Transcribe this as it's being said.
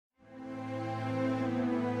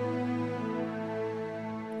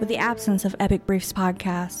With the absence of Epic Briefs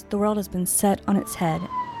podcast, the world has been set on its head.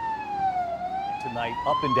 Tonight,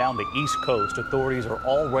 up and down the East Coast, authorities are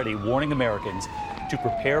already warning Americans to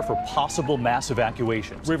prepare for possible mass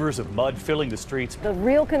evacuations. Rivers of mud filling the streets. The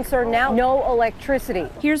real concern now, no electricity.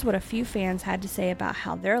 Here's what a few fans had to say about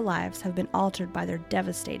how their lives have been altered by their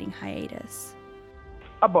devastating hiatus.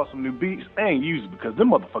 I bought some new beats. I ain't used it because them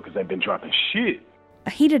motherfuckers ain't been dropping shit. A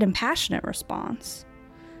heated and passionate response.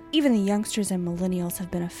 Even the youngsters and millennials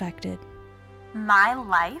have been affected. My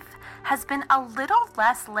life has been a little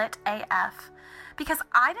less lit AF because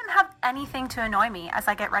I didn't have anything to annoy me as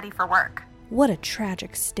I get ready for work. What a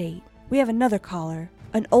tragic state. We have another caller,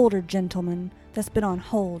 an older gentleman that's been on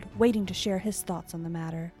hold, waiting to share his thoughts on the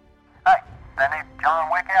matter. Hey, that new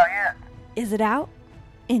John Wick out yet? Is it out?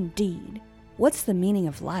 Indeed. What's the meaning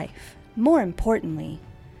of life? More importantly,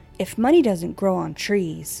 if money doesn't grow on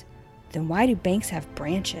trees, then why do banks have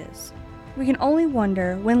branches? We can only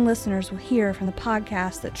wonder when listeners will hear from the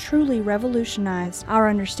podcast that truly revolutionized our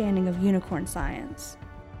understanding of unicorn science.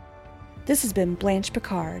 This has been Blanche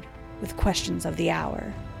Picard with Questions of the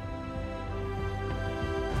Hour.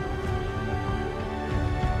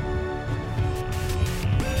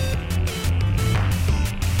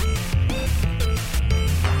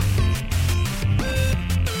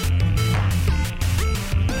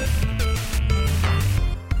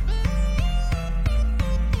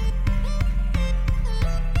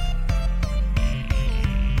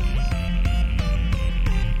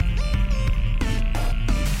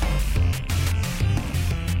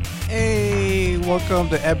 Welcome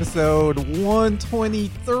to episode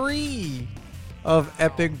 123 of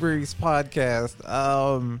Epic Briefs podcast.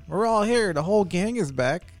 We're all here. The whole gang is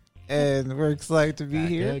back, and we're excited to be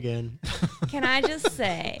here again. Can I just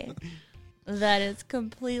say that it's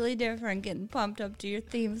completely different getting pumped up to your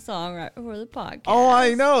theme song right before the podcast? Oh,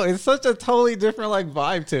 I know. It's such a totally different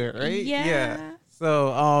vibe to it, right? Yeah.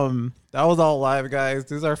 So, that was all live, guys.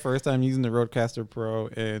 This is our first time using the Rodecaster Pro,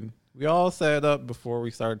 and we all set it up before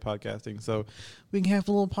we started podcasting, so we can have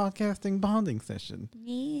a little podcasting bonding session.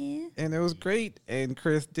 Yeah. And it was great. And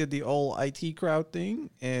Chris did the old IT crowd thing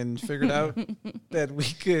and figured out that we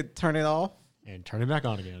could turn it off. And turn it back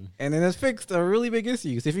on again. And then it fixed a really big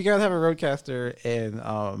issue. So if you guys have a Rodecaster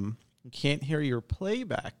and you can't hear your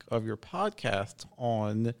playback of your podcast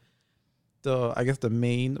on the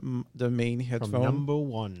main headphone. From number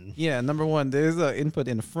one. Yeah, number one. There's an input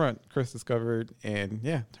in the front Chris discovered, and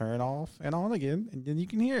yeah, turn it off and on again, and then you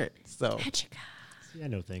can hear it. So See, I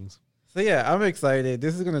know things. So yeah, I'm excited.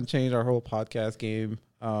 This is gonna change our whole podcast game,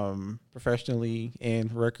 professionally and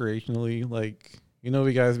recreationally.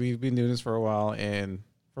 We've been doing this for a while, and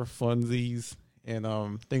for funsies, and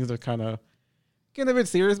things are kind of getting a bit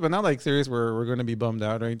serious, but not like serious where we're gonna be bummed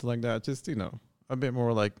out or anything like that. Just a bit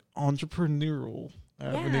more like entrepreneurial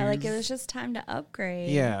avenues. Yeah, like it was just time to upgrade.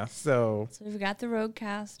 Yeah, so we've got the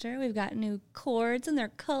Rodecaster, we've got new cords, and they're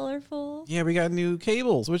colorful. Yeah, we got new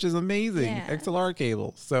cables, which is amazing. Yeah. XLR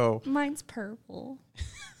cables. So mine's purple.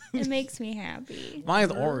 It makes me happy.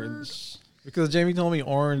 Mine's orange. Because Jamie told me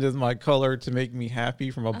orange is my color to make me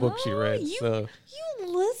happy from a book she read. You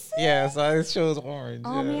listen? Yeah, so I chose orange.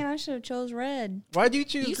 Oh, man, I should have chose red. Why'd you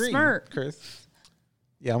choose green, smirk. Chris?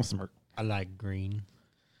 Yeah, I'm smirk. I like green.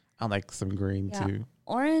 I like some green, too.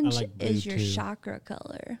 Orange like blue, is your too. chakra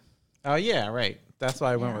color. Oh, yeah, right. That's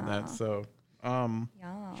why I went with that. So,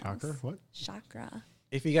 Chakra? What? Chakra.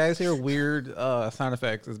 if you guys hear weird sound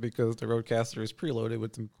effects, it's because the Rodecaster is preloaded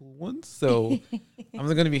with some cool ones. So I'm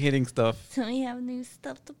going to be hitting stuff. So we have new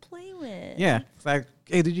stuff to play with. Yeah. It's like,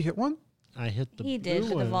 hey, did you hit one? I hit the He did, blue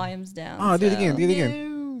but the one. volume's down. Oh, do it so- again. Do it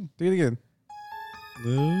again. Do it again.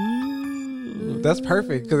 That's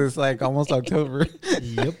perfect because it's like almost October.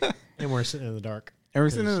 Yep. And we're sitting in the dark. And we're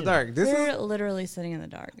sitting in the dark. This We're is, literally sitting in the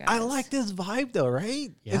dark, guys. I like this vibe though, right?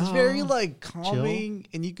 It's Yeah. very like calming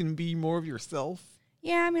and you can be more of yourself.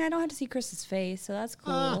 Yeah, I mean, I don't have to see Chris's face, so that's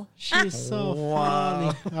cool. She's so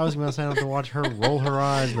Wow. funny. I was going to say I have to watch her roll her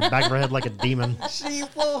eyes in the back of her head like a demon. She's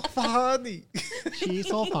so funny. She's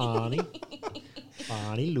so funny.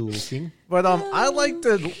 Funny looking. But I like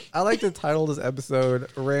to title this episode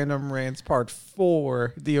Random Rants Part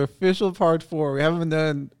 4, the official Part 4. We haven't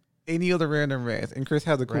done any other random rants, and Chris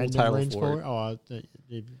has a cool Random title rants for it.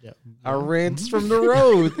 yeah. Our rants from the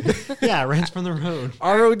road. Yeah, rants from the road.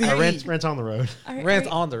 R-O-D-E. Rants on the road. Rants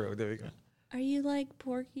on the road. There we go. Are you like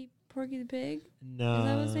Porky the Pig? No. Is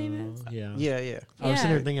that what his name is? Yeah. Yeah. I was sitting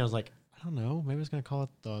there Yeah. thinking, I was like, I don't know. Maybe I was going to call it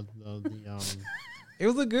the It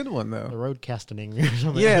was a good one, the though. road casting or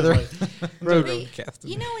something. Yeah, I was the like, road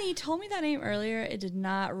casting. You know, when you told me that name earlier, it did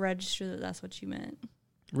not register that that's what you meant.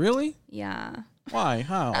 Really? Yeah. Why?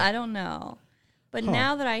 How? I don't know. But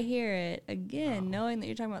now that I hear it again, knowing that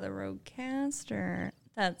you're talking about the Rodecaster,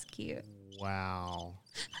 that's cute. Wow.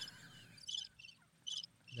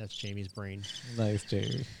 That's Jamie's brain. Nice,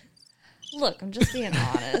 Jamie. Look, I'm just being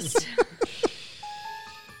honest.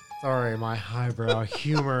 Sorry, my highbrow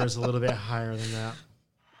humor is a little bit higher than that.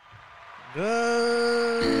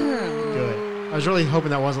 Good. I was really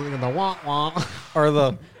hoping that wasn't the wah wah. Or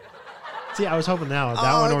the... See, I was hoping that one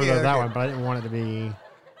or that one, but I didn't want it to be...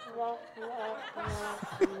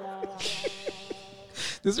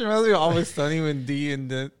 This reminds me of Always Sunny when Dee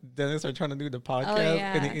and Dennis are trying to do the podcast,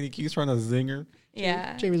 and he keeps trying to zinger.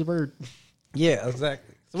 Yeah. Jamie's a bird. Yeah,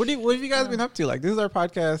 exactly. So what have you guys been up to? Like, this is our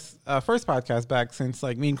podcast, first podcast back since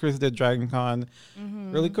like me and Chris did Dragon Con.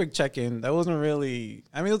 Mm-hmm. Really quick check-in. That wasn't really,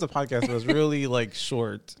 I mean, it was a podcast, but it was really like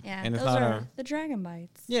short. Yeah, and it's those not are the Dragon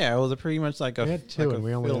Bites. Yeah, it was a pretty much like a. We had two, like and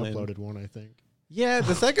we only fill-in. uploaded one, I think. Yeah,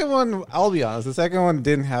 the second one, I'll be honest, the second one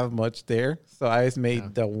didn't have much there, so I just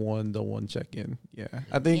made the one check-in. Yeah,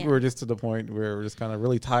 I think we're just to the point where we're just kind of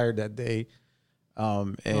really tired that day.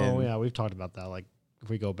 And we've talked about that. Like, if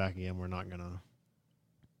we go back again, we're not gonna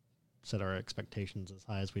set our expectations as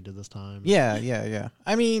high as we did this time. Yeah.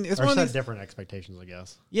 I mean, it's or one of set these, different expectations, I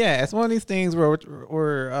guess. Yeah, it's one of these things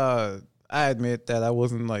where I admit that I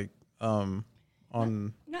wasn't like on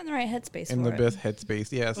Not in the right headspace. in for the it. best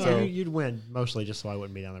headspace. Yeah, Well, so you'd win mostly just so I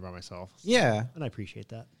wouldn't be down there by myself. So, yeah, and I appreciate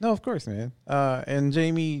that. no, of course, man. And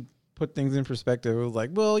Jamie put things in perspective. It was like,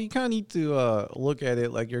 well, you kind of need to look at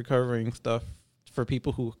it like you're covering stuff for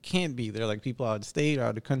people who can't be there, like people out of the state, out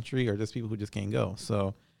of the country, or just people who just can't go.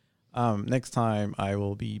 So next time I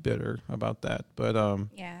will be better about that. But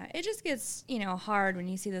yeah, it just gets hard when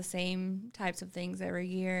you see the same types of things every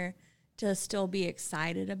year to still be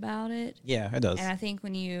excited about it. Yeah, it does. And I think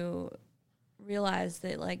when you realize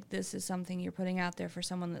that like this is something you're putting out there for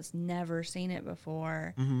someone that's never seen it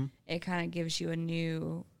before, it kind of gives you a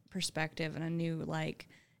new perspective and a new like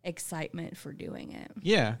excitement for doing it.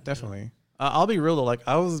 Yeah, definitely. I'll be real though. Like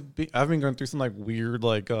I've been going through some like weird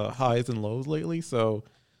like highs and lows lately, so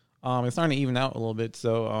it's starting to even out a little bit.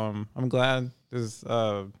 So I'm glad this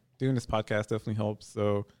doing this podcast definitely helps.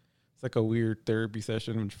 So it's like a weird therapy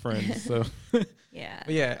session with friends. So Yeah.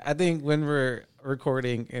 But yeah, I think when we're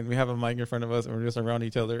recording and we have a mic in front of us and we're just around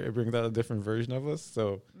each other, it brings out a different version of us.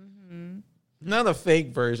 So not a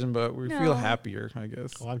fake version, but we feel happier, I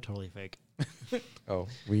guess. Oh, I'm totally fake. Oh,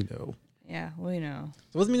 we know. Yeah, we know.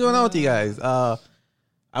 So what's been going on with you guys? I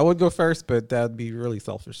would go first, but that'd be really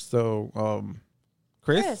selfish. So,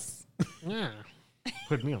 Chris? Yeah.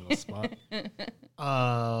 Put me on the spot.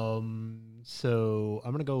 So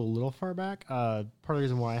I'm going to go a little far back. Part of the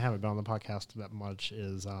reason why I haven't been on the podcast that much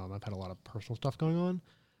is I've had a lot of personal stuff going on.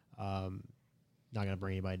 Not going to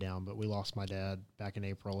bring anybody down, but we lost my dad back in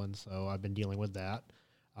April, and so I've been dealing with that.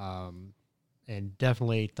 And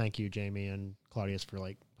definitely thank you, Jamie and Claudius, for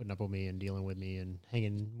like putting up with me and dealing with me and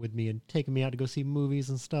hanging with me and taking me out to go see movies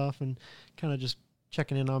and stuff and kind of just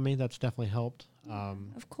checking in on me. That's definitely helped.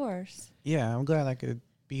 Of course. Yeah, I'm glad I could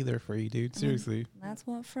be there for you, dude. Seriously. That's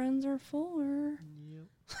what friends are for.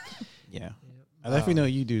 Yeah. I definitely know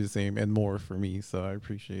you do the same and more for me, so I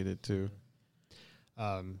appreciate it too.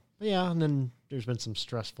 But yeah, and then there's been some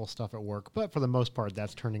stressful stuff at work, but for the most part,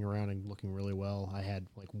 that's turning around and looking really well. I had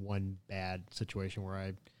like one bad situation where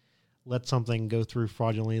I let something go through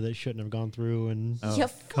fraudulently that shouldn't have gone through, and You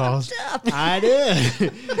fucked up. I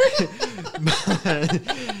did.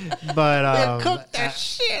 but cooked that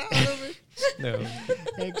shit out of it. No.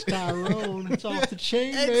 X-Tyrone, it's off the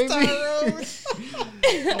chain, baby.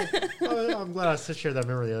 I'm glad I shared that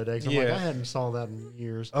memory the other day, because I'm like, I hadn't saw that in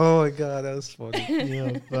years. Oh my god, that was funny.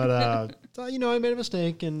 Yeah, but so, I made a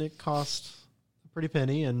mistake and it cost a pretty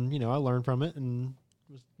penny, and I learned from it and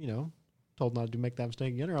was told not to make that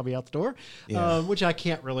mistake again or I'll be out the door. Which I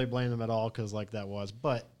can't really blame them at all, because like that was,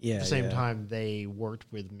 but at the same time they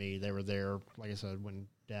worked with me. They were there, like I said, when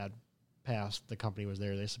Dad passed, the company was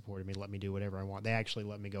there. They supported me, let me do whatever I want. They actually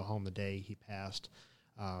let me go home the day he passed.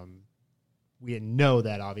 We didn't know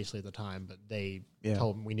that obviously at the time, but they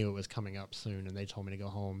told me, we knew it was coming up soon, and they told me to go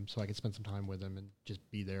home so I could spend some time with him and just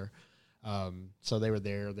be there. So they were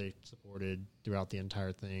there. They supported throughout the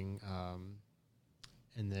entire thing.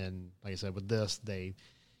 And then, like I said, with this, they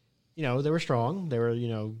were strong. They were,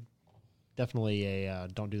 definitely a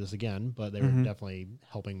don't do this again, but they were definitely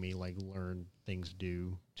helping me like learn things to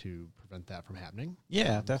do to prevent that from happening.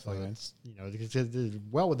 Yeah, definitely. So it's,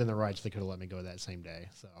 well within their rights. They could have let me go that same day.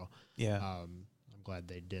 So I'm glad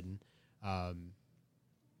they didn't.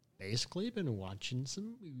 Basically, been watching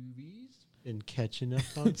some movies, been catching up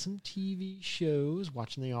on some TV shows,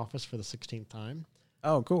 watching The Office for the 16th time.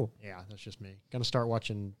 Oh, cool. Yeah, that's just me. Gonna start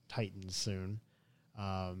watching Titans soon.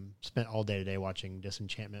 Spent all day today watching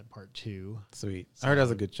Disenchantment Part 2. Sweet. So I heard that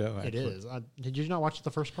was a good show. It actually. is. Did you not watch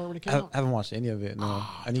the first part when it came I out? haven't watched any of it. No,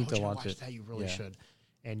 I need told to you watch it. That you really Yeah. should.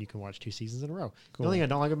 And you can watch 2 seasons in a row. Cool. The only thing I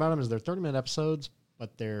don't like about them is they're 30-minute episodes,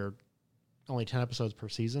 but they're only 10 episodes per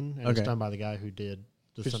season, and it's Okay. done by the guy who did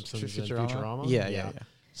The Simpsons and Futurama. Yeah.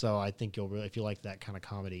 So I think you'll really, if you like that kind of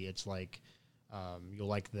comedy, it's like you'll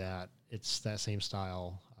like that. It's that same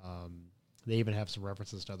style. They even have some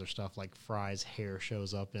references to other stuff, like Fry's hair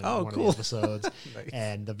shows up in one of the episodes. Nice.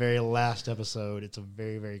 And the very last episode, it's a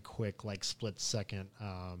very, very quick, like split second,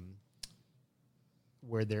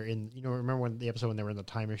 where they're in. Remember when the episode when they were in the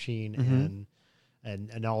time machine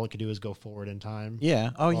and all it could do is go forward in time. Yeah.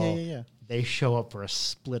 Oh, yeah. They show up for a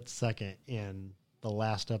split second in the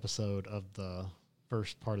last episode of the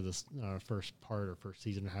first part of this first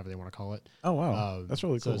season, however they want to call it. Oh, wow. That's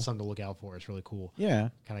really So cool. it's something to look out for. It's really cool. Yeah.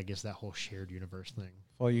 Kind of gives that whole shared universe thing.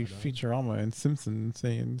 Well, you Futurama and Simpsons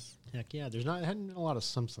fans. Heck yeah, hadn't been a lot of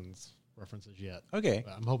Simpsons references yet. Okay.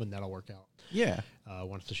 But I'm hoping that'll work out. Yeah.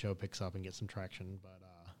 Once the show picks up and gets some traction. But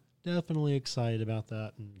definitely excited about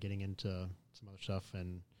that and getting into some other stuff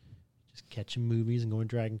and just catching movies and going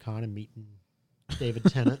to Dragon Con and meeting David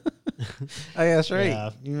Tennant. Oh, yeah, that's right. Yeah,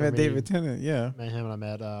 You met David Tennant, yeah. Met him, and I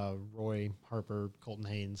met Roy Harper, Colton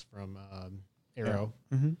Haynes from Arrow.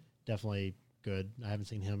 Yeah. Mm-hmm. Definitely good. I haven't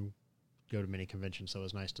seen him go to many conventions, so it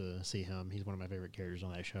was nice to see him. He's one of my favorite characters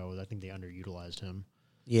on that show. I think they underutilized him.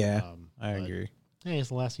 Yeah, I agree. Hey, it's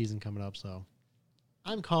the last season coming up, so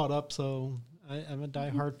I'm caught up, so I'm a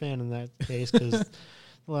diehard fan in that case because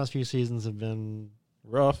the last few seasons have been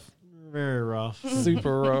rough. Very rough.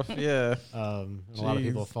 Super rough, yeah. And a lot of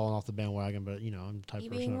people have fallen off the bandwagon, but, I'm the type of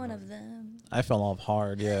person. Being one of them. I fell off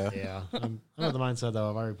hard, yeah. Yeah. I'm of the mindset, though,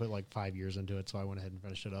 I've already put like 5 years into it, so I went ahead and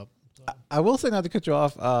finished it up. So. I will say, not to cut you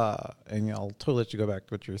off, and I'll totally let you go back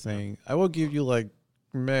to what you were saying. I will give you, like,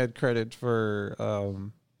 mad credit for, I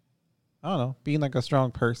don't know, being, like, a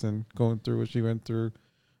strong person, going through what she went through,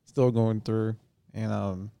 still going through.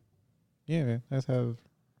 And, yeah, man, I just have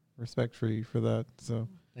respect for you for that, so...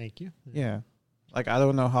 Thank you. Yeah. Like, I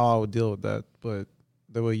don't know how I would deal with that, but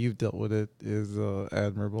the way you've dealt with it is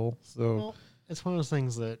admirable. So, well, it's one of those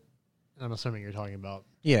things that I'm assuming you're talking about.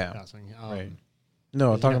 Yeah. Passing. Right.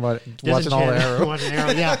 No, I'm talking about watching all the Arrow. Watching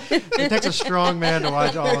Arrow. Yeah. It takes a strong man to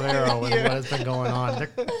watch all of Arrow and what has been going on.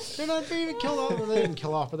 They're not even killed off, or they didn't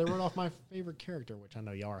kill off, but they wrote off my favorite character, which I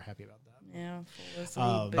know y'all are happy about that. Yeah,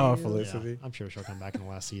 Felicity. Felicity. Yeah, I'm sure she'll come back in the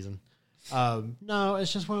last season. No,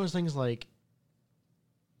 it's just one of those things like,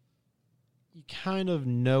 you kind of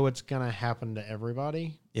know it's going to happen to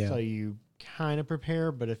everybody. Yeah. So you kind of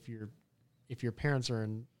prepare, but if your parents are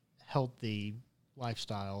in healthy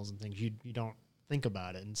lifestyles and things, you don't think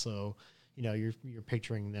about it. And so, you're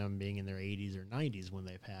picturing them being in their 80s or 90s when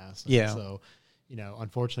they pass. And yeah. So,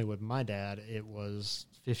 unfortunately with my dad, it was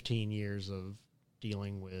 15 years of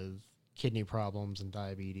dealing with kidney problems and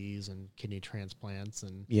diabetes and kidney transplants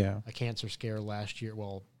and a cancer scare last year.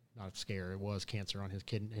 Well, not a scare, it was cancer on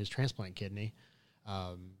his transplant kidney.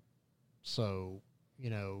 So,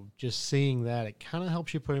 just seeing that, it kind of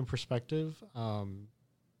helps you put in perspective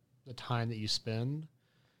the time that you spend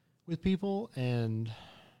with people. And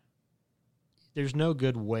there's no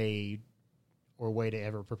good way to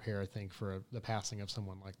ever prepare, I think, for the passing of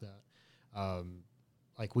someone like that.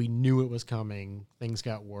 Like, we knew it was coming. Things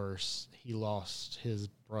got worse. He lost his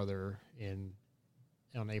brother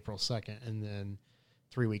on April 2nd, and then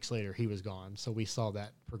 3 weeks later, he was gone. So we saw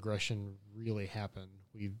that progression really happen.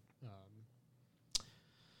 We've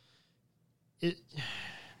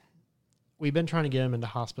been trying to get him into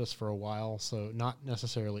hospice for a while, so not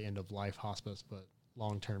necessarily end-of-life hospice, but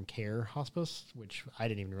long-term care hospice, which I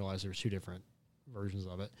didn't even realize there were 2 different versions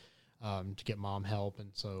of it, to get mom help. And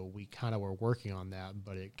so we kind of were working on that,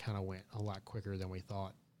 but it kind of went a lot quicker than we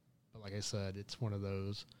thought. But like I said, it's one of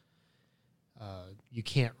those... you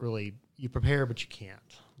can't really, you prepare, but you can't.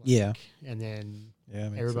 Yeah. And then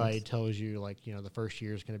everybody tells you, like, the first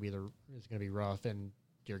year is going to be rough, and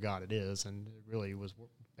dear God, it is. And it really was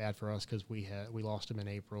bad for us because we lost him in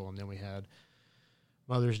April, and then we had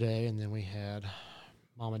Mother's Day, and then we had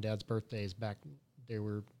Mom and Dad's birthdays back. They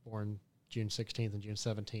were born June 16th and June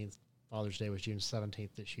 17th. Father's Day was June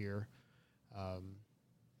 17th this year.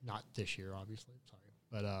 Not this year, obviously. Sorry.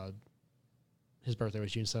 But, his birthday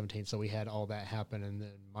was June 17th, so we had all that happen, and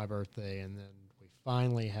then my birthday, and then we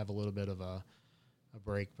finally have a little bit of a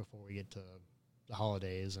break before we get to the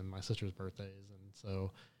holidays and my sister's birthdays. And so,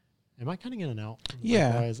 am I kind of getting out?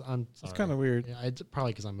 Yeah. Guys, I'm sorry. It's kind of weird. Yeah, it's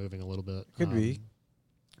probably because I'm moving a little bit. Could be.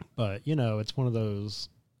 But, it's one of those,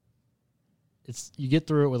 you get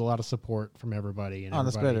through it with a lot of support from everybody. And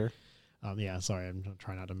that's better. Yeah, sorry, I'm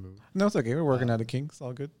trying not to move. No, it's okay. We're working out of kinks.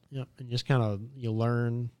 All good. Yep, and just kind of you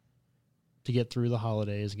learn to get through the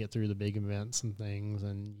holidays, get through the big events and things,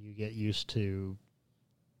 and you get used to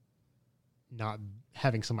not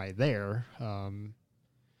having somebody there.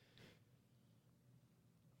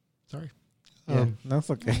 Sorry. Yeah, that's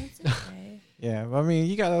okay. No, it's okay. Yeah, I mean,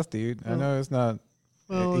 you got us, dude. I know it's not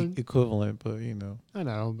Well, equivalent, but you know. I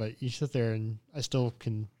know, but you sit there and I still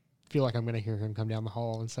can feel like I'm going to hear him come down the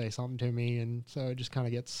hall and say something to me, and so it just kind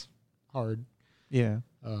of gets hard. Yeah,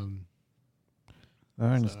 I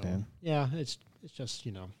understand. So, yeah, it's just,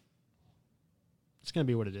 you know, it's going to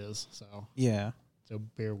be what it is. So Yeah. so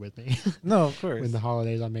bear with me. No, of course. When the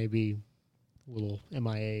holidays, I may be a little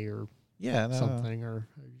MIA or something, or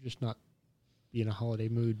just not be in a holiday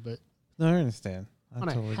mood. But No, I understand. on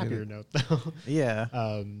a totally get happier it. note, though. Yeah.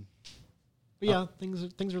 But yeah,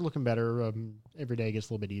 things are looking better. Every day gets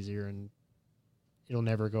a little bit easier, and it'll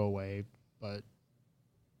never go away. But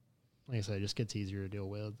like I said, it just gets easier to deal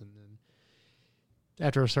with. And then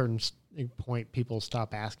after a certain point, people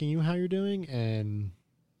stop asking you how you're doing, and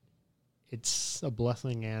it's a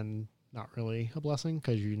blessing and not really a blessing,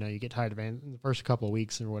 because you know you get tired of in the first couple of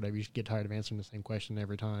weeks or whatever. You get tired of answering the same question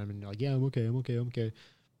every time, and you're like, "Yeah, I'm okay, when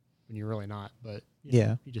you're really not. But you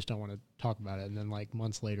know, you just don't want to talk about it. And then like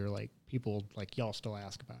months later, like people like y'all still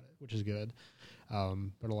ask about it, which is good.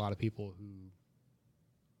 But a lot of people who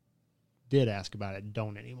did ask about it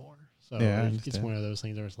don't anymore. So it's one of those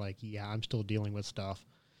things where it's like, yeah, I'm still dealing with stuff,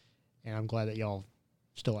 and I'm glad that y'all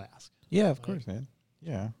still ask. Yeah, of course, man.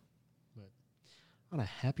 Yeah. But on a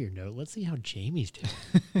happier note, let's see how Jamie's doing.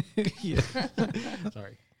 Yeah.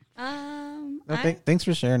 Sorry. Thanks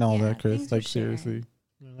for sharing all that, Chris. thanks Like for sharing. seriously,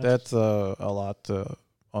 Well, that's a lot to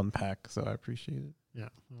unpack. So I appreciate it. Yeah.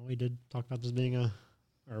 Well, we did talk about this being one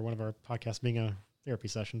of our podcasts being a therapy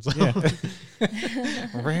session. So. Yeah.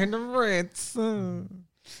 Random rants. All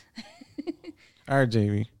right,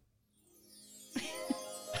 Jamie.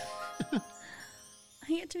 I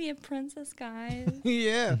get to be a princess, guys.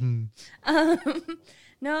 Yeah.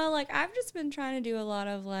 No, like I've just been trying to do a lot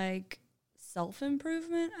of like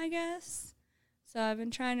self-improvement, I guess. So I've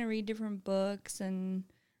been trying to read different books and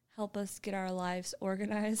help us get our lives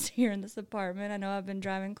organized here in this apartment. I know I've been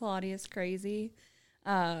driving Claudius crazy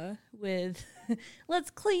with let's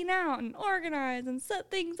clean out and organize and set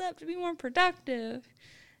things up to be more productive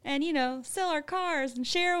and, you know, sell our cars and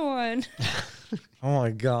share one. Oh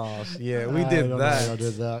my gosh. Yeah, we did that. I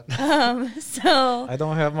did that. So I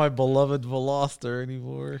don't have my beloved Veloster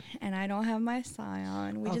anymore. and I don't have my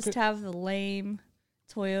Scion. We just have the lame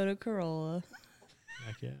Toyota Corolla.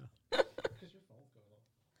 Heck yeah.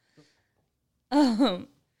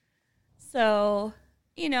 So,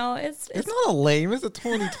 you know, it's not a lame. It's a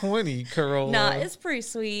 2020 Corolla. no, it's pretty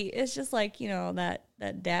sweet. It's just like, you know,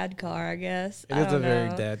 that dad car, I guess. It is a very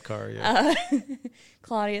dad car, yeah.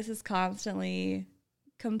 Claudius is constantly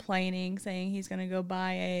complaining, saying he's going to go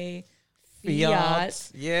buy a Fiat.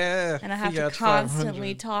 Fiat. Yeah. And I have Fiat to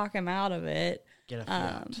constantly 500. talk him out of it. Get a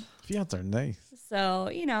Fiat. Fiats are nice. So,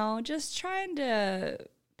 you know, just trying to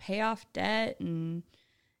pay off debt and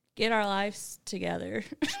get our lives together.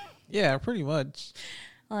 Yeah, pretty much.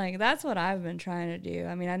 Like, that's what I've been trying to do.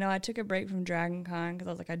 I mean, I know I took a break from Dragon Con because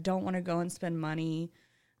I was like, I don't want to go and spend money.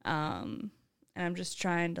 And I'm just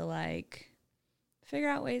trying to, like, figure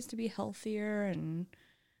out ways to be healthier and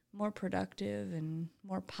more productive and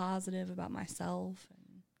more positive about myself.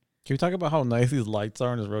 Can we talk about how nice these lights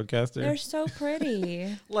are on this Roadcaster? They're so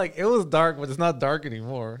pretty. Like, it was dark, but it's not dark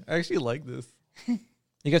anymore. I actually like this.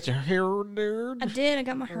 You got your hair, dude? I did. I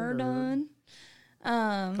got my hair done.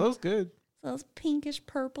 That was good. So it's pinkish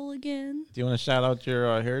purple again. Do you want to shout out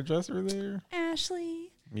your hairdresser there?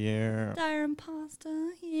 Ashley. Yeah. Dyer and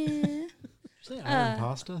Pasta. Yeah. Say iron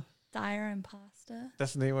pasta. Dyer and Pasta.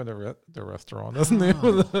 That's the name of the restaurant. That's the name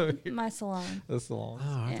of My salon. the salon.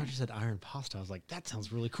 Oh, I Yeah. thought you said iron pasta. I was like, that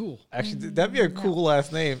sounds really cool. Actually, that'd be a cool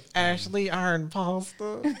last name. Ashley Iron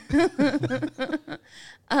Pasta.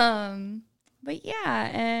 But yeah,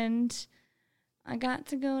 and I got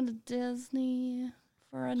to go to Disney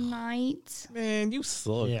for a night. Man, you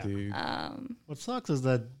suck, Yeah. dude. What sucks is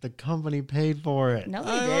that the company paid for it. No, I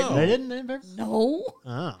they know. didn't. They didn't? They didn't pay for it? No.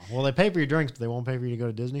 Oh, well, they pay for your drinks, but they won't pay for you to go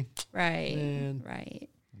to Disney. Right. Man. Right.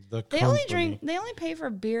 The They company. only pay for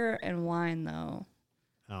beer and wine though,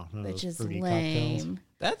 Oh, no, which those is fruity lame. cocktails.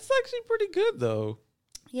 That's actually pretty good, though.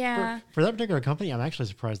 Yeah. For that particular company, I'm actually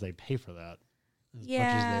surprised they pay for that. As Yeah,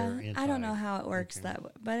 much as they're I don't know how it works drinking. that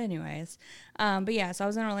way, but anyways, but yeah, so I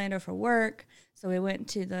was in Orlando for work, so we went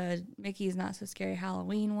to the Mickey's Not So Scary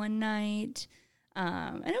Halloween one night,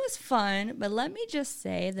 and it was fun, but let me just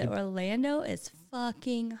say that Orlando is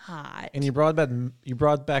fucking hot. And you brought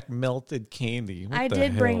back melted candy. What I the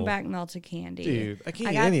did bring hell? back melted candy. Dude, I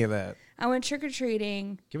can't eat any of that. I went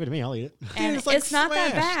trick-or-treating. Give it to me. I'll eat it. And Dude, it's not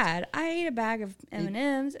that smashed. bad. I ate a bag of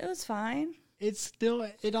M&Ms. It was fine.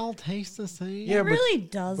 It all tastes the same. Yeah, It really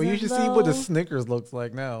doesn't, But you should see what the though. Snickers looks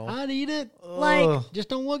like now. I'd eat it. Like, Just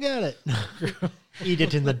don't look at it. Eat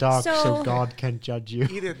it in the dark so So- God can't judge you.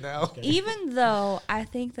 Eat it now. even though I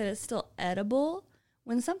think that it's still edible,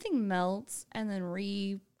 when something melts and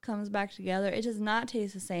then comes back together, it does not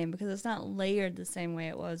taste the same because it's not layered the same way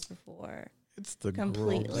it was before. It's the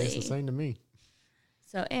Completely. Tastes the same to me.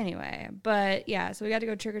 So anyway, but yeah, so we got to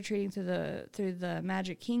go trick-or-treating through the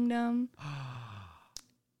Magic Kingdom.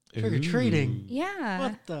 Trick or treating. Yeah.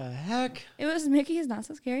 What the heck? It was Mickey's Not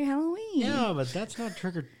So Scary Halloween. Yeah, but that's not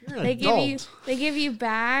trick or. You're an They adult. give you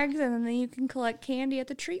bags and then you can collect candy at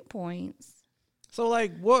the treat points. So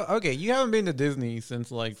like what? Okay, you haven't been to Disney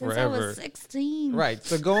since like Since forever, I was 16. right?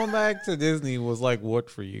 So going back to Disney was like what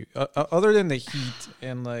for you? Other than the heat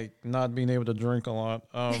and like not being able to drink a lot,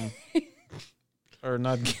 or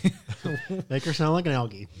not, Make her sound like an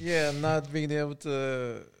algae. yeah, not being able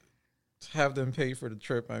to have them pay for the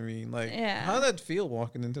trip. I mean, like, Yeah. how did that feel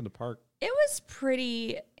walking into the park? It was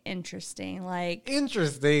pretty interesting. Like,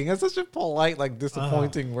 Interesting. That's such a polite, like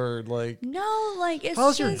disappointing word. Like, no, like it's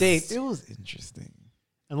how's your just- date? It was interesting.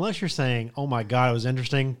 Unless you're saying, "Oh my God, it was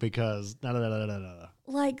interesting," because da da da da da da.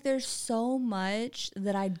 Like, there's so much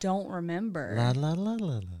that I don't remember. La la la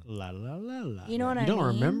la la. La la la la. You know what you I don't mean?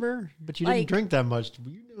 remember, but you Like- didn't drink that much.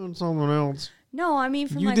 Were you doing something else? No, I mean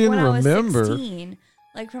from You like didn't when I was remember. 16.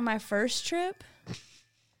 Like from my first trip.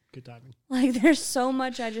 Good timing. Like there's so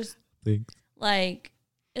much I just Thanks. like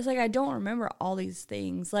it's like I don't remember all these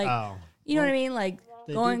things. Like Oh, you know what I mean? Like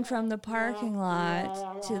they going from the parking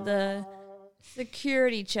lot to the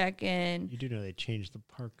security check-in. you do know they changed the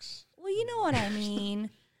parks. Well, you know what I mean.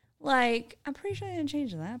 Like I'm pretty sure they didn't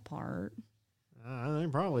change that part. They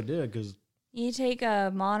probably did because You take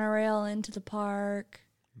a monorail into the park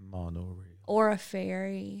Monorail. or a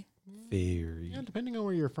ferry. Very. depending on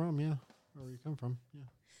where you're from, yeah, or where you come from, yeah.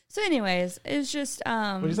 So anyways, it's just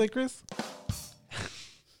What did you say, Chris?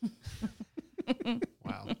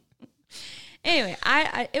 Wow. Anyway,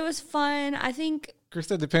 I it was fun. I think Chris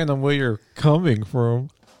said depend on where you're coming from.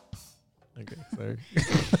 Okay, sorry.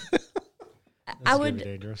 I That's would gonna be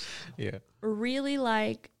dangerous. Yeah. really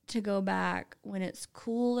like to go back when it's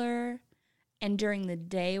cooler and during the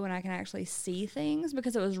day when I can actually see things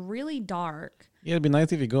because it was really dark. Yeah, it'd be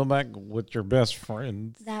nice if you go back with your best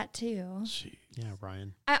friends. That too. Jeez. Yeah,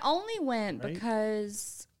 Ryan. I only went Right?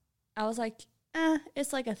 because I was like,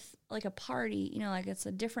 it's like a party, you know, like it's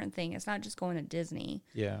a different thing. It's not just going to Disney.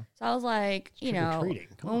 Yeah. So I was like, you know, trick-or-treating.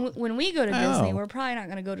 Come when we go to I Disney, know. we're probably not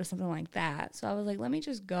going to go to something like that. So I was like, let me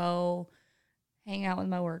just go hang out with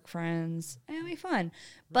my work friends and it'll be fun.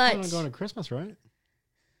 We're But going to Christmas, right?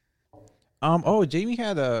 Oh, Jamie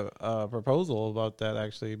had a proposal about that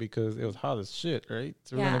actually because it was hot as shit, right?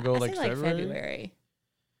 So we're yeah, gonna go I like say February.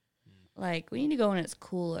 Like we need to go when it's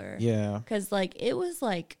cooler. Yeah. Because, like, it was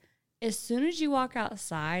like, as soon as you walk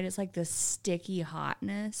outside, it's like this sticky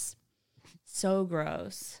hotness. So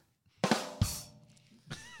gross.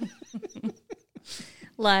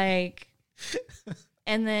 Like,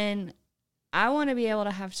 and then I want to be able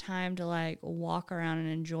to have time to, like, walk around and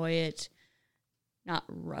enjoy it, not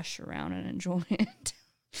rush around and enjoy it.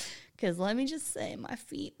 Because let me just say, my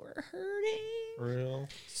feet were hurting Real.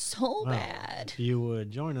 so Well, bad. If you would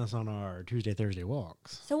join us on our Tuesday, Thursday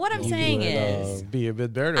walks. So, what I'm You saying would, is, be a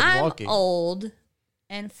bit better at I'm walking. old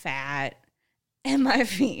and fat, and my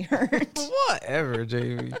feet hurt. Whatever,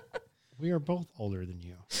 Jamie. We are both older than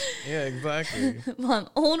you. Yeah, exactly. Well, I'm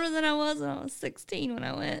older than I was when I was 16 when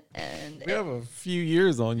I went, and We have a few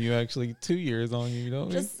years on you, actually. 2 years on you,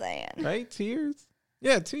 don't just saying. we? Right? 2 years?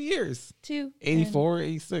 Yeah, 2 years. 2, 84,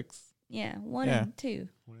 86. yeah, 1 Yeah. and 2.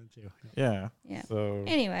 1 and 2. Yeah. Yeah. So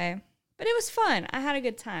Anyway, but it was fun. I had a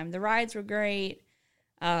good time. The rides were great.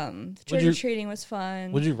 The What'd trick you- or treating was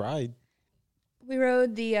fun. what'd you ride? We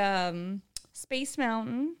rode the Space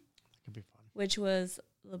Mountain, Could be fun. which was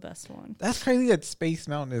the best one. That's crazy that Space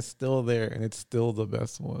Mountain is still there and it's still the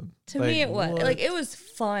best one. To Like, me, it was what? like it was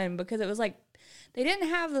fun because it was like they didn't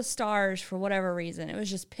have the stars for whatever reason. It was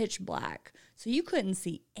just pitch black, so you couldn't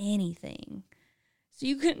see anything. So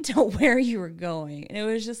you couldn't tell where you were going, and it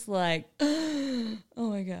was just like, oh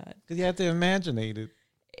my god! Because you have to imagine it.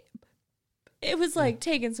 It was like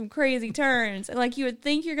taking some crazy turns, and like you would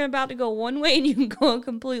think you're about to go one way, and you can go a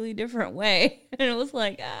completely different way, and it was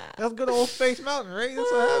like, That's good old Space Mountain, right?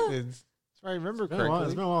 That's what happens. If I remember It's been a while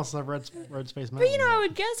correctly. since I've read Space Mountain. But you know, I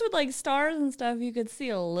would guess with like stars and stuff, you could see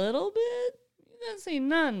a little bit. didn't see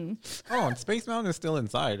none. Oh, and Space Mountain is still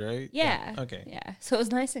inside, right? Yeah. Okay. Yeah. So it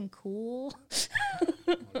was nice and cool.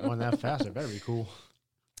 Going that fast, it better be cool.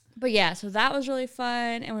 But yeah, so that was really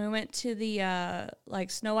fun. And we went to the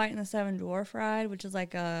like Snow White and the Seven Dwarf ride, which is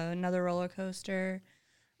like another roller coaster.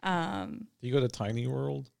 You go to Tiny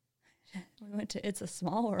World? We went to It's a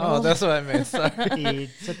Small World. Oh, that's what I meant. Sorry.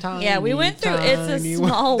 It's a tiny, yeah, we went through It's a tiny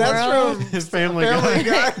Small World. That's from His Family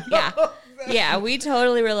Guy. yeah. Yeah, we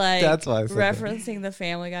totally were like That's why I said that. referencing the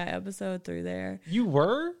Family Guy episode through there. You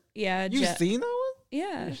were? Yeah. You've seen that one?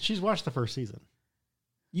 Yeah. She's watched the first season.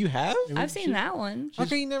 You have? I've seen that one. How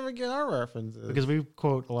can you never get our references? Because we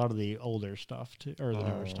quote a lot of the older stuff too, or the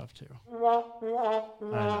newer stuff too.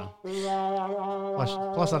 I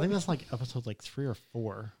know. Plus, I think that's like episode like 3 or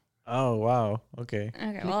 4. Oh, wow. Okay.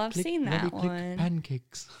 Okay, well, I've seen that one.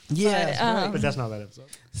 Pancakes. Yeah. But that's not that episode.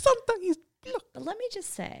 Sometimes. But let me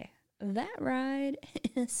just say, that ride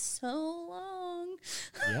is so long.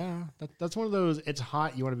 Yeah, that's one of those. It's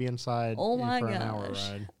hot. You want to be inside. Oh my for gosh. an hour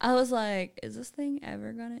ride. I was like, is this thing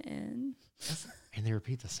ever going to end? And they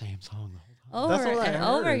repeat the same song the whole time. Over That's what I and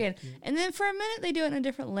over heard. again. And then for a minute, they do it in a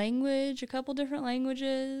different language, a couple different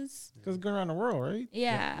languages. Because it's going around the world, right?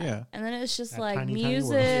 Yeah. Yeah. And then it's just That like tiny, tiny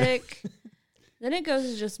world. music. Then it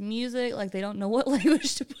goes to just music. Like they don't know what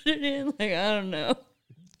language to put it in. Like, I don't know.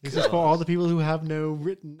 This is for all the people who have no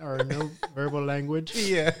written or no verbal language.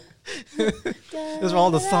 Yeah. Those are all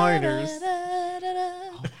the signers.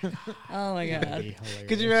 Oh my That'd god. be hilarious.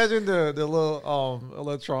 Could you imagine the little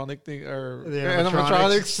electronic thing or The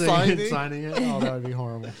animatronics signing it? Oh, that would be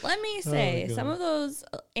horrible. Let me Oh, say, my some God. of those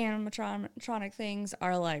animatronic things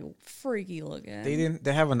are like freaky looking.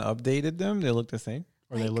 They haven't updated them. They look the same.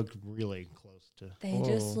 Or they looked really close to. They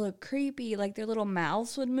just look creepy. Like their little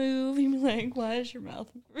mouths would move. You'd be like, why is your mouth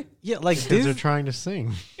moving? Yeah, like Kids are trying to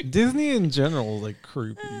sing. Disney in general is like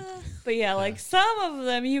creepy. But yeah, like some of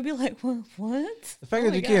them, you'd be like, what? The fact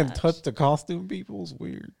that you can't touch the costume people is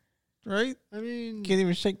weird, right? I mean, You can't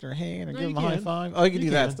even shake their hand or No, give you them a high can. five. Oh, you can do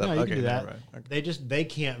that stuff. No, you Okay, can do that. never mind. Okay. They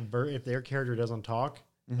can't if their character doesn't talk.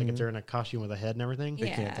 Like if they're in a costume with a head and everything, They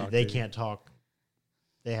can't talk They to you. can't talk.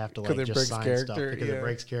 They have to 'Cause like it just breaks sign stuff character, because yeah. it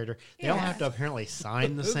breaks character. They all have to apparently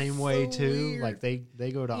sign the same way so too. weird. Like they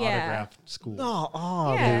go to Yeah. autograph school.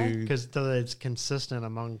 Oh, Yeah. dude. Because it's consistent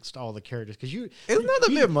amongst all the characters. Because Isn't that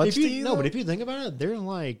a bit much if you, to you, No, but though? if you think about it, there's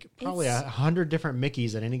like probably It's- 100 different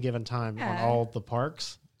Mickeys at any given time on Yeah. all the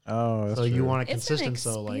parks. Oh, that's So you true. want a It's an consistent.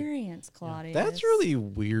 So like, experience, Claudia. That's really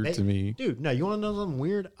weird to me. dude, no, you want to know something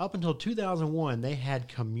weird? Up until 2001, they had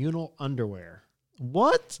communal underwear.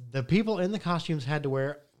 What? The people in the costumes had to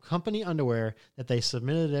wear company underwear that they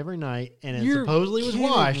submitted every night, and it You're supposedly was kidding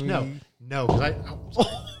washed. me. No, because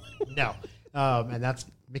no, and that's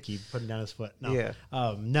Mickey putting down his foot. No, Yeah.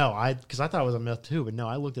 no, because I thought it was a myth too, but no,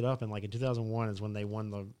 I looked it up, and like in 2001 is when they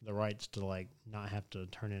won the rights to like not have to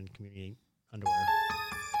turn in community underwear.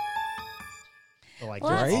 So, like,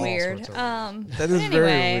 Well, there's that's all weird. sorts of That is Anyway,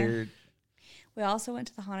 very weird. we also went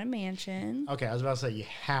to the Haunted Mansion. Okay, I was about to say you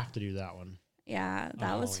have to do that one. Yeah,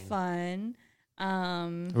 that was fun.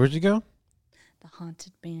 Where'd you go? The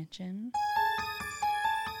Haunted Mansion.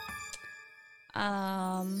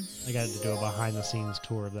 I got to do a behind the scenes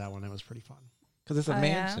tour of that one. That was pretty fun. Because it's a Oh, yeah?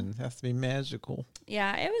 mansion. It has to be magical.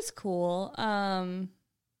 Yeah, it was cool. What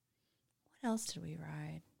else did we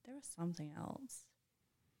ride? There was something else.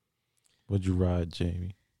 What'd you ride,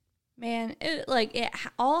 Jamie? Man, it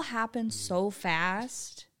all happened so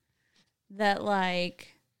fast that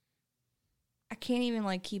like I can't even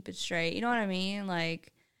like keep it straight. You know what I mean?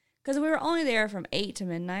 Like, because we were only there from 8 to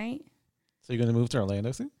midnight. So you're going to move to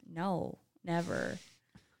Orlando soon? No, never.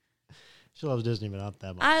 She loves Disney, but not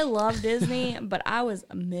that much. I love Disney, but I was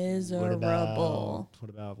miserable. What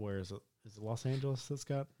about where is it? Is it Los Angeles that's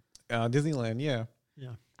got? Disneyland, yeah.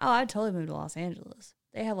 Yeah. Oh, I'd totally move to Los Angeles.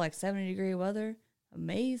 They have like 70-degree weather.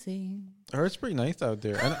 Amazing. I heard it's pretty nice out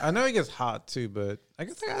there. I know it gets hot too, but I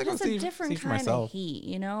guess I gotta go It's see, a different see for kind myself. of heat,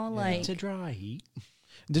 you know? Yeah. Like It's a dry heat.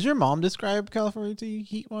 Did your mom describe California to you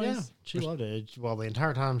heat-wise? Yeah, she loved it. Well, the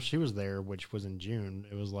entire time she was there, which was in June,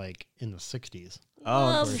 it was like in the 60s.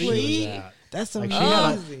 Oh, where she see? was at. That's Like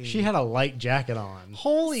amazing. she had a light jacket on.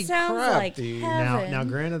 Holy Sounds crap, like dude. heaven. Now,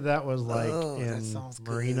 granted, that was like Oh, that in sounds good.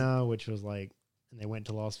 Marina, which was like, and they went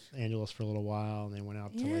to Los Angeles for a little while, and they went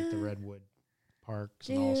out to like the Yeah. Redwood parks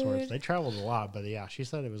and all sorts. Dude. They traveled a lot, but yeah, she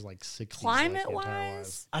said it was like 60s. climate like, the entire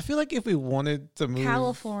wise, I feel like if we wanted to move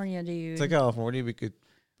California, dude. to California, we could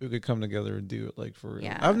come together and do it like for real.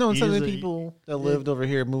 Yeah. I've known so many Usually- people that lived over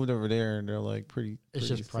here, moved over there, and they're like pretty. It's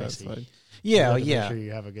pretty just pricey. satisfied. You Yeah, have to yeah. Make sure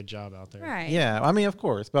you have a good job out there. Right. Yeah, I mean, of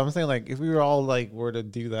course, but I'm saying like if we were all like were to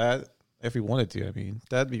do that, If we wanted to, I mean,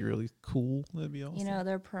 that'd be really cool. That'd be awesome. You know,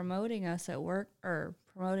 they're promoting us at work, or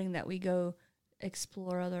promoting that we go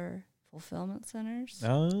explore other fulfillment centers.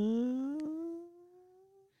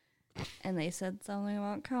 And they said something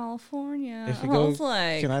about California. If I you go, was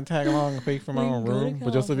like, can I tag along and pay for my we own can go to room?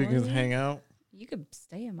 But just so we can California? hang out. you could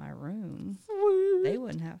stay in my room. They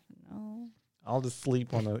wouldn't have to know. I'll just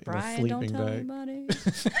sleep on in a Brian, don't sleeping tell bag. anybody.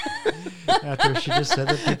 After she just said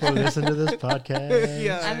that people listen to this podcast.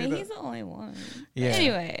 Yeah, I mean, know. he's the only one. Yeah.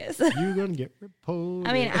 Anyways. You're going to get reported.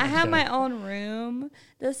 I mean, I have my own room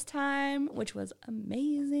this time, which was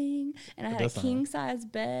amazing. And I had a does sound king-size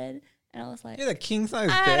bed. And I was like, You had a king size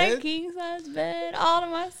I had a bed. king-size bed all to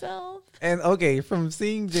myself. And okay, from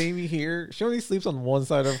seeing Jamie here, she only sleeps on one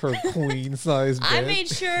side of her queen size bed. I made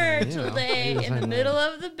sure to lay in the middle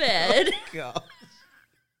of the bed God.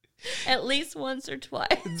 at least once or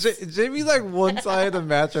twice. Jamie's like one side of the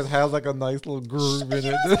mattress has like a nice little groove in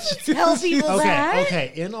it. Tell people that.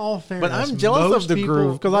 Okay. In all fairness, But I'm jealous most of the people-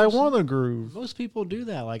 groove because I most- want a groove. Most people do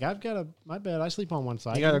that. Like I've got my bed. I sleep on one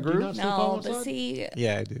side. You got a Do you groove? not sleep on No, one but side? see,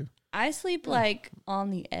 Yeah, I do. I sleep like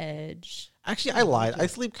on the edge. Actually, I lied. I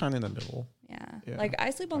sleep kind of in the middle. Yeah. Like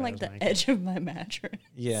I sleep on Right, like that's the nice. edge of my mattress.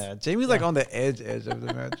 Yeah, Jamie's like on the edge of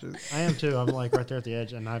the mattress. I am too. I'm like right there at the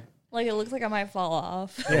edge, and Like it looks like I might fall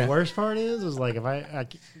off. the worst part is like if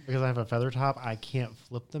because I have a feather top, I can't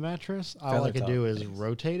flip the mattress. All Feather I can top, do is thanks.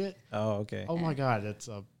 rotate it. Oh, okay. Oh my god, it's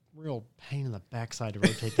a real pain in the backside to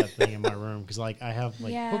rotate that thing in my room because like I have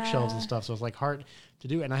like bookshelves and Yeah. stuff, so it's like hard to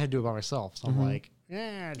do, and I had to do it by myself. So I'm like,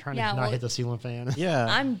 trying to not hit the ceiling fan. Yeah.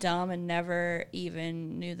 I'm dumb and never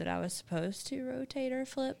even knew that I was supposed to rotate or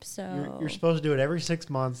flip. So You're supposed to do it every 6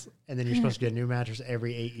 months, and then you're supposed to get a new mattress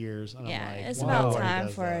every 8 years. And yeah, I'm like, it's whoa, about nobody time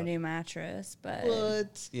does for a that. new mattress. But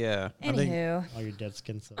What? Yeah. I think anywho, All your dead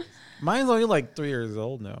skin cells. mine's only like 3 years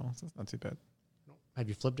old now, so it's not too bad. Have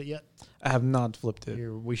you flipped it yet? I have not flipped it.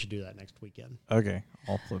 We should do that next weekend. Okay,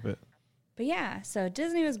 I'll flip it. but yeah, so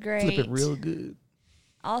Disney was great. Flip it real good.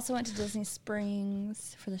 Also went to Disney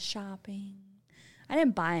Springs for the shopping. I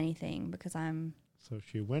didn't buy anything because I'm So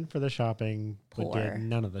she went for the shopping, but Poor. did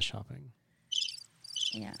none of the shopping.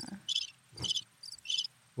 yeah.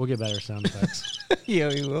 We'll get better sound effects Yeah,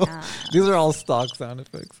 we will. These are all stock sound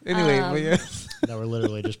effects. Anyway, but yes. that we're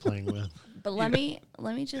literally just playing with. But let me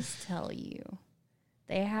just tell you,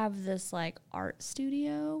 they have this like art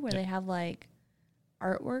studio where they have like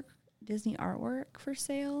artwork, Disney artwork for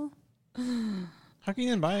sale. How can you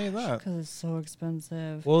didn't buy any of that? Because it's so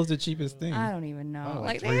expensive. What was the cheapest thing? I don't even know. Oh,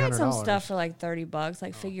 like like they had some $300. stuff for like $30,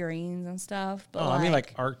 like figurines and stuff. But I mean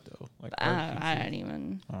like art though. Like art I pieces. didn't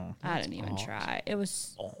even. Oh. I didn't even try. It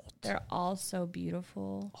was. They're all so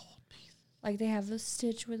beautiful. Like they have the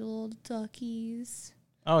Stitch with the little duckies.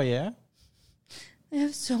 Oh yeah. They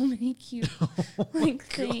have so many cute like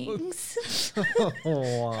things.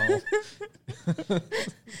 Oh wow.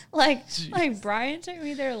 like Brian took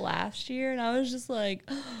me there last year, and I was just like,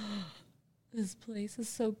 this place is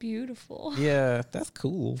so beautiful. Yeah, that's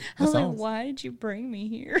cool. I was That like, sounds- why did you bring me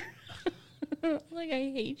here? Like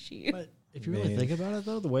I hate you. But if you really Man. think about it,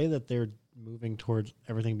 though, the way that they're moving towards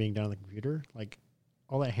everything being done on the computer, like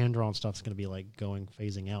all that hand drawn stuff is going to be like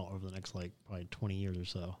phasing out over the next like probably 20 years or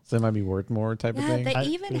so. So it might be worth more type of Yeah, thing. they I-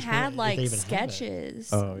 even but it's had not- like they even have it. sketches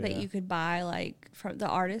Oh, that yeah. you could buy, like from the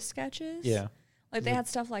artist sketches. Yeah. Like they had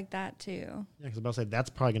stuff like that too. Yeah, because I'm about to say that's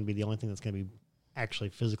probably going to be the only thing that's going to be actually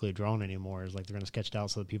physically drawn anymore. Is like they're going to sketch it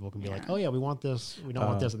out so that people can be like, Yeah. oh yeah, we want this, we don't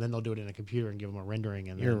want this, and then they'll do it in a computer and give them a rendering,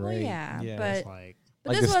 and You're then right. yeah, it's but like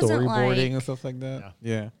but Like this the wasn't storyboarding like and stuff like that.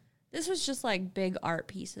 Yeah. this was just like big art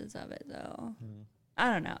pieces of it though. Hmm.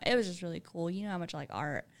 I don't know. It was just really cool. You know how much I like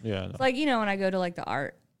art. Yeah. It's like, you know, when I go to like the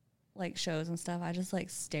art like shows and stuff, I just like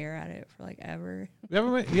stare at it for like ever.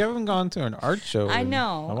 You haven't gone to an art show. I in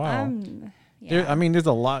know. a while. Yeah. I mean, there's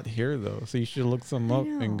a lot here though, so you should look some I up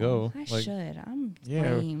and go. I Like, should. I'm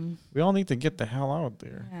yeah. lame. we all need to get the hell out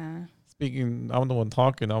there. Yeah. Speaking, I'm the one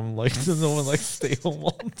talking. I'm like, there's no one like stay home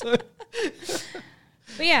all the time.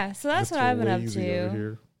 But yeah, so that's Mr. what I've been up Lazy over to.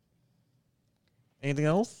 here. Anything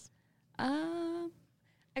else?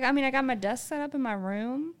 I mean, I got my desk set up in my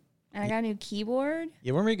room, and I got a new keyboard.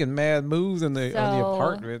 Yeah, we're making mad moves in the on the So,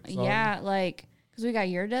 apartment. So yeah, like because we got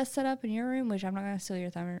your desk set up in your room, which I'm not gonna steal your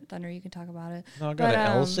thunder. You can talk about it. no, I got But,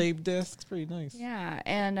 an L-shaped desk. It's pretty nice. Yeah,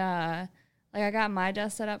 and like I got my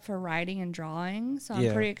desk set up for writing and drawing, so I'm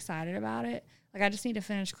Yeah. pretty excited about it. Like I just need to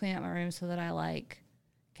finish cleaning up my room so that I like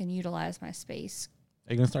can utilize my space.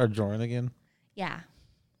 Are you gonna start drawing again? Yeah,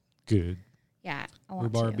 Good. yeah, I want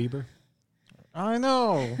Rhubarb to. Bieber, I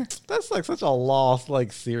know. That's like such a lost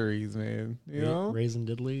like series, man. You know? Raisin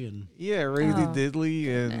Diddley, and Yeah, Raisy Oh, Diddley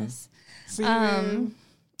and Goodness. see, man.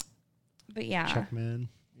 But yeah. Checkman.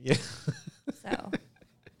 Yeah. So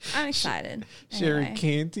I'm excited. Sherry Anyway.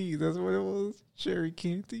 Canty. That's what it was. Sherry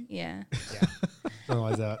Canty. Yeah. Something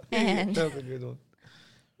like that. And That was a good one.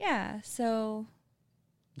 yeah, so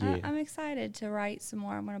Yeah. I'm excited to write some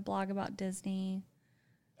more. I'm going to blog about Disney.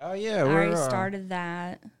 Oh yeah, I already we're started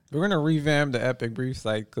that. we're gonna revamp the Epic Brief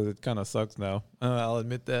site because it kind of sucks now. I'll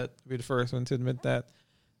admit that. Be the first one to admit that.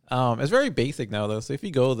 It's very basic now though. So if you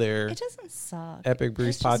go there, It doesn't suck. Epic Brief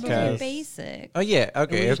It's just very podcast. basic. Oh yeah,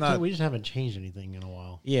 okay. It's not. We just haven't changed anything in a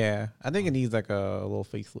while. Yeah, I think it needs like a little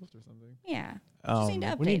facelift or something. Yeah. Just need to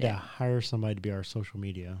update We need to it. hire somebody to be our social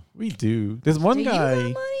media. We do. There's one Do you guy. got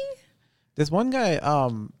money? This one guy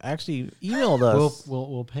actually emailed us.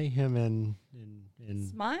 We'll pay him in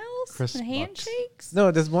Smiles Chris and bucks. handshakes?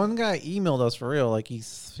 No, this one guy emailed us for real. Like he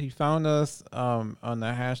found us on the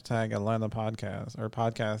hashtag Atlanta Podcast or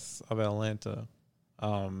Podcasts of Atlanta,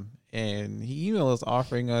 and he emailed us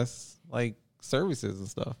offering us like services and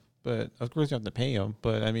stuff. But of course you have to pay him.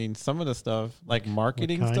 But I mean, some of the stuff like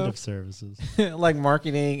marketing what kind stuff, of services. like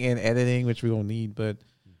marketing and editing, which we don't need, but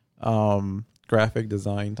graphic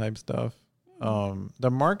design type stuff. The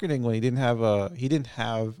marketing one, he didn't have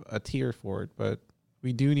a tier for it, but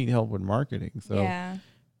we do need help with marketing. So Yeah.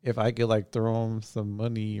 if I could like throw him some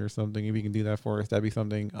money or something, if he can do that for us, that'd be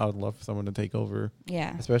something I would love for someone to take over.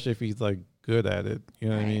 Yeah. Especially if he's like good at it. You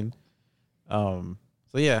know what I Right. mean?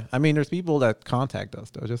 So yeah, I mean, there's people that contact us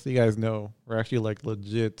though, just so you guys know, we're actually like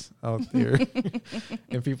legit out there,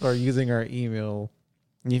 and people are using our email.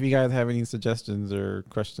 And if you guys have any suggestions or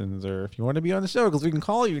questions, or if you want to be on the show, because we can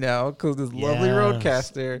call you now, because this lovely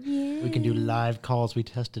Yes. roadcaster. We can do live calls. We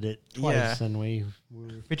tested it twice, Yeah. and we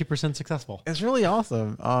were 50% successful. It's really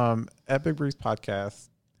awesome. Epic Breeze Podcast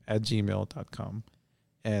at gmail.com.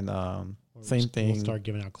 And same thing. We'll start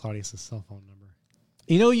giving out Claudius' cell phone number.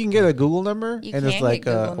 You know, you can get a Google number, You and can it's get like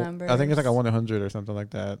Google I think it's like a numbers. 1-800 or something like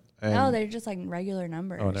that. And No, they're just like regular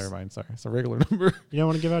numbers. oh, never mind. Sorry, it's a regular number. You don't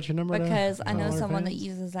want to give out your number to Because I know all our someone that fans?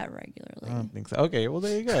 uses that I regularly. don't think so. Okay, well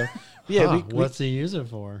there you go. Yeah, Huh, we what's he use it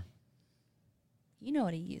for? You know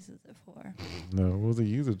what he uses it for. no. What was it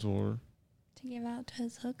used for? To give out to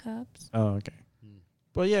his hookups. Oh, okay.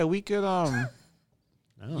 But yeah, we could I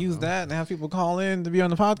don't use know. that and have people call in to be on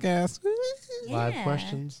the podcast. Live Yeah.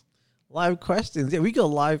 questions. Live questions. Yeah, we could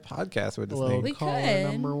live podcast with this Hello, thing. We caller could.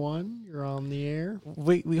 number 1. You're on the air.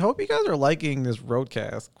 We hope you guys are liking this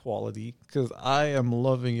roadcast quality because I am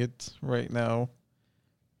loving it right now.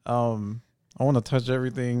 I want to touch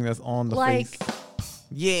everything that's on the Like, face.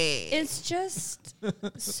 Yeah, it's just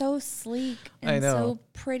so sleek I and know. so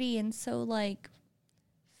pretty and so like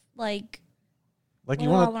like what you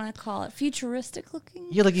do I want to. want to call it? Futuristic looking?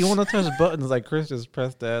 Yeah, like you want to touch buttons like Chris just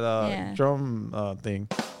pressed that Yeah. drum thing.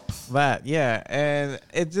 That, yeah, and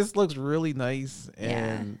it just looks really nice,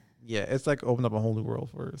 and yeah, it's like opened up a whole new world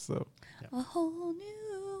for us. So, A whole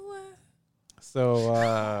new world.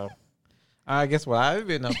 so I guess what I've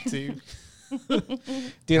been up to, dude.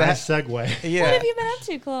 Nice segue. Yeah, What have you been up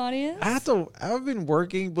to, Claudius? I've been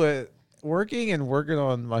working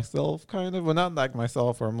on myself, kind of. Well, not like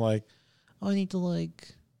myself, where I'm like, oh, I need to like,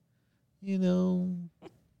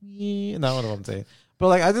 yeah, not what I'm saying. But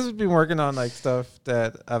like, I just been working on like stuff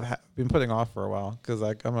that I've been putting off for a while because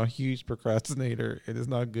like I'm a huge procrastinator. It is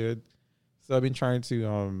not good. So I've been trying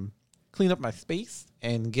to clean up my space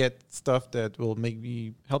and get stuff that will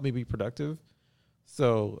help me be productive.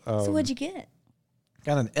 So So what'd you get?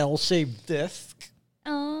 got an L-shaped desk,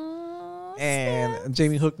 Oh, and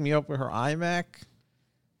Jamie hooked me up with her iMac.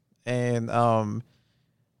 And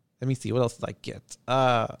let me see, what else did I get?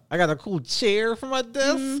 I got a cool chair for my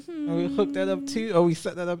desk. And we hooked that up too. Oh, we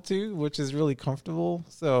set that up too, which is really comfortable.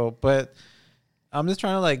 So, but I'm just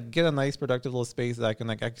trying to like get a nice productive little space that I can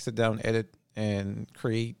sit down, edit, and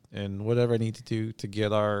create, and whatever I need to do to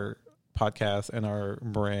get our podcast and our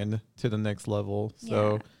brand to the next level.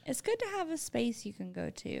 So yeah. It's good to have a space you can go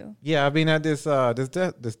to. yeah, I've been at this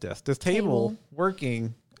table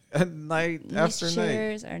working at night These after night.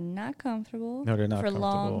 chairs are not comfortable. No, they're not for comfortable.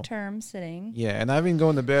 long-term sitting. Yeah, and I've been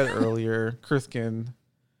going to bed earlier. Chris can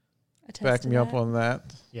Attest back to me up that. on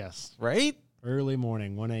that, Yes. right? Early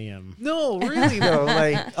morning, 1 a.m. No, really though,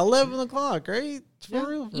 like 11 o'clock, right? For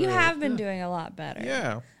real, for You real. have been doing a lot better.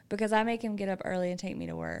 Yeah, Because I make him get up early and take me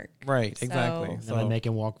to work. right, So- exactly. And I So, make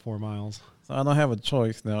him walk 4 miles. so I don't have a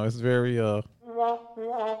choice now. It's very yeah,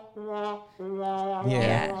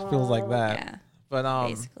 Yeah. it feels like that. Yeah, But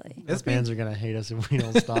basically. Our it's been fans are gonna hate us if we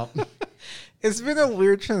don't stop. it's been a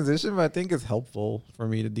weird transition, but I think it's helpful for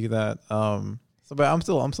me to do that. So, but I'm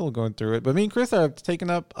still going through it. But me and Chris have taken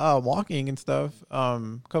up walking and stuff a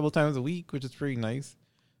couple of times a week, which is pretty nice.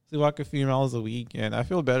 to walk a few miles a week, and I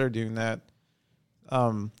feel better doing that.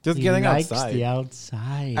 Just He getting likes outside. the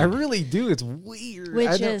outside. I really do. It's weird.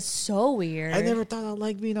 Which is so weird. I never thought I'd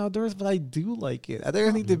like being outdoors, but I do like it. I think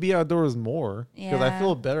I need to be outdoors more because I Yeah.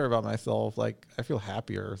 feel better about myself. Like I feel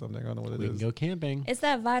happier or something. I don't know what we it can is. go camping. It's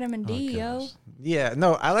that vitamin D, yo. Yeah,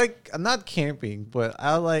 no, I'm not camping, but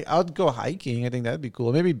I'd go hiking. I think that'd be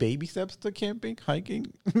cool. Maybe baby steps to camping, hiking.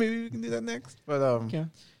 Maybe we can do that next. But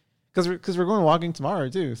because we're going walking tomorrow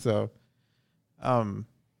too. So,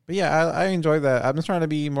 but yeah, I enjoy that. I'm just trying to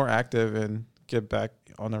be more active and get back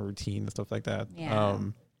on a routine and stuff like that. Yeah.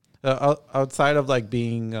 Outside of like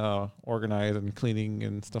being organized and cleaning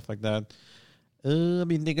and stuff like that, I've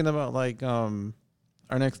been thinking about like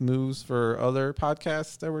our next moves for other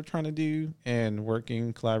podcasts that we're trying to do and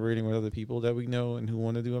collaborating with other people that we know and who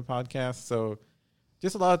want to do a podcast. So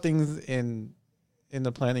just a lot of things in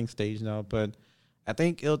the planning stage now, but I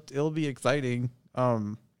think it'll be exciting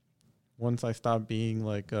once I stop being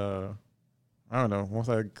like I don't know, once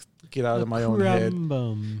I get out of my own head.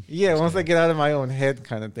 Yeah, once I get out of my own head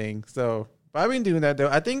kind of thing. So but I've been doing that though.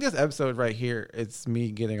 I think this episode right here, it's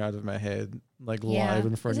me getting out of my head, like live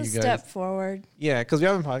in front of you guys. It's a step forward. Yeah, because we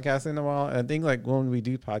haven't podcasted in a while. And I think like when we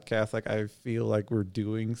do podcasts, like I feel like we're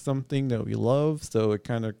doing something that we love. So it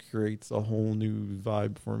kind of creates a whole new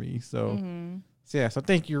vibe for me. So, so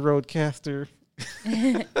thank you, Roadcaster.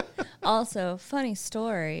 Also, funny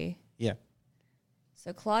story. Yeah.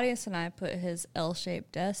 So Claudius and I put his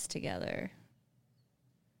L-shaped desk together.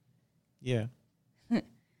 Yeah.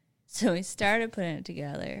 So we started putting it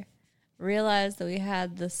together, realized that we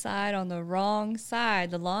had the side on the wrong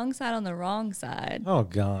side, the long side on the wrong side. Oh,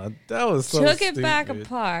 God. That was so Took stupid. it back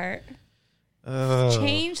apart,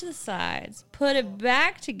 changed the sides, put it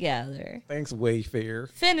back together. Thanks, Wayfair.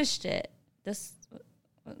 Finished it. That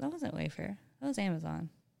wasn't Wayfair. That was Amazon.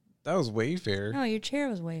 That was Wayfair. No, your chair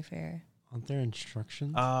was Wayfair. Aren't there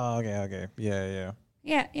instructions? Oh, okay. Yeah.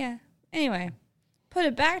 Yeah. Anyway, put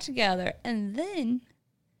it back together, and then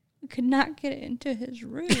we could not get it into his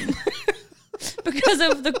room because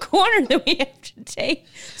of the corner that we have to take.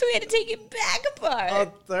 So we had to take it back apart.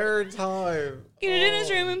 A third time. Get it in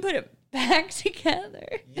his room and put it back together.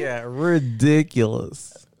 Yeah,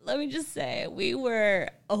 ridiculous. Let me just say, we were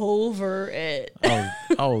over it. I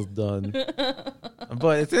was done.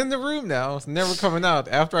 But it's in the room now. It's never coming out.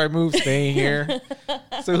 After I move, staying here.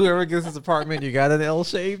 So whoever gets this apartment, you got an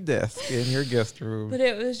L-shaped desk in your guest room. But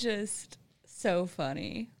it was just so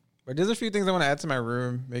funny. But there's a few things I want to add to my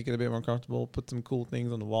room, make it a bit more comfortable, put some cool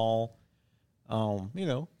things on the wall.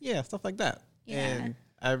 Stuff like that. Yeah. And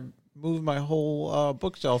I moved my whole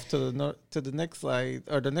bookshelf to the next side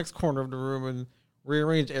or the next corner of the room and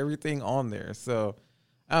rearrange everything on there. So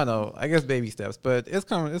I don't know. I guess baby steps, but it's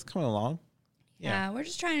coming along. Yeah, we're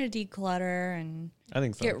just trying to declutter and I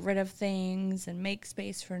think so. get rid of things and make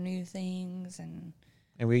space for new things. And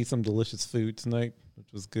we ate some delicious food tonight,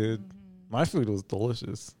 which was good. My food was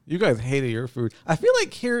delicious. You guys hated your food. I feel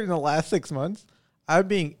like here in the last 6 months, I've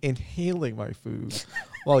been inhaling my food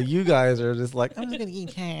while you guys are just like, I'm just going to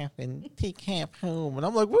eat half and take half home. And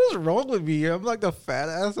I'm like, what is wrong with me? I'm like the fat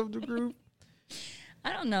ass of the group.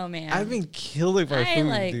 I don't know, man. I've been killing my food,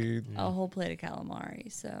 like dude. a whole plate of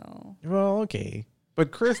calamari, so. Well, okay.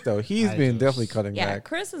 But Chris, though, he's been definitely cutting Yeah, back.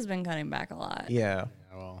 Chris has been cutting back a lot. Yeah.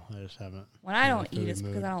 Well, I just haven't. When I don't eat, it's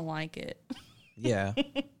because I don't like it. Yeah,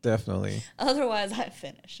 definitely. Otherwise, I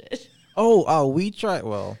finish it.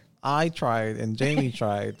 I tried and Jamie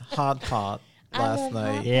tried hot pot last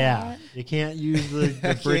night. Yeah, you can't use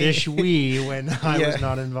the British we when I was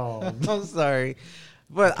not involved. I'm sorry.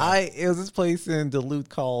 But it was this place in Duluth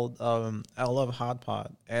called I Love Hot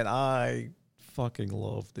Pot, and I fucking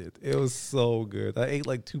loved it. It was so good. I ate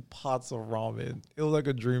like 2 pots of ramen. It was like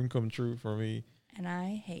a dream come true for me. And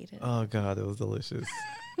I hate it. Oh, God, it was delicious.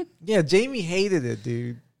 Yeah, Jamie hated it,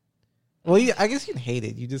 dude. Well, I guess you hate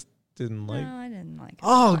it. You just didn't like it. No, I didn't like it.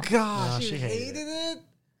 Oh, gosh, No, you she hated hated it?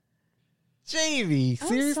 Jamie, I'm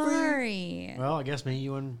seriously? sorry. Well, I guess me,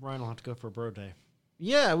 you, and Ryan will have to go for a bro day.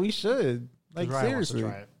 Yeah, we should. Like, Ryan wants to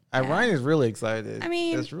seriously. try it. Ryan is really excited. I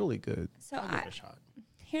mean, it's really good. So I'll give it a shot.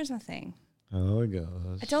 here's my thing. Oh, my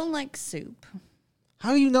gosh. I don't like soup.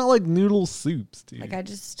 How do you not like noodle soups, dude? Like,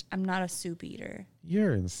 I'm not a soup eater.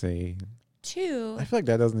 You're insane. 2, I feel like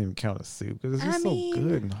that doesn't even count as soup because it's just so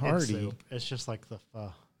good and It's hearty. soup. It's just like the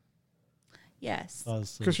pho. yes. Pho is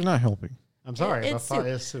soup. Because you're not helping. I'm sorry, but it's pho soup.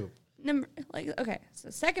 is soup. Okay, so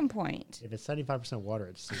second point. If it's 75% water,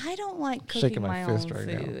 it's soup. I don't like cooking Shaking my my fist own right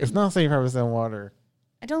food. now. It's not 75% water.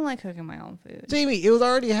 I don't like cooking my own food. Jamie, it was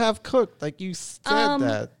already half cooked. Like you said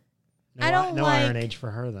that. No, I don't no like- Iron Age for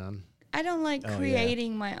her then. I don't like Oh, yeah.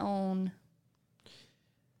 creating my own.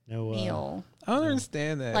 meal. I don't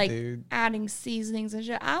understand that, Like dude. adding seasonings and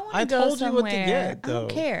shit. I want I to go told you somewhere. what to get, I don't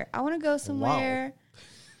though. care. I want to go somewhere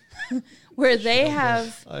where they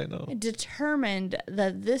have I know. determined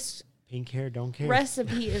that this Pink hair, don't care.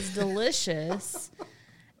 recipe is delicious,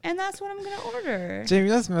 and that's what I'm gonna order. Jamie,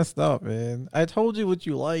 that's messed up, man. I told you what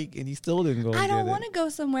you like, and you still didn't go. I don't want want to go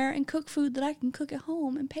somewhere and cook food that I can cook at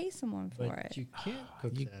home and pay someone for But it. you can't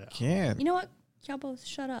cook You that. can't. You know what? Y'all both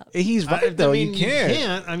shut up. He's right though. You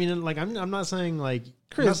can't. I mean, like I'm not saying like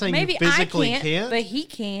Chris, I'm not saying Maybe you I physically can't, but he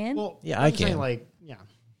can. Well, Yeah, I'm I saying can. like yeah,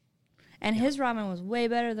 and his ramen was way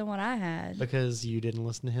better than what I had. because you didn't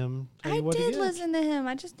listen to him. Tell I you what to did get. listen to him.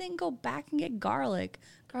 I just didn't go back and get garlic.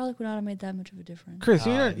 Garlic would not have made that much of a difference. Chris,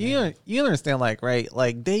 you understand, like, right?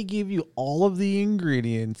 Like, they give you all of the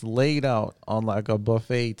ingredients laid out on like a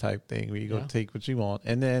buffet type thing where you go take what you want,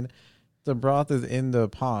 and then the broth is in the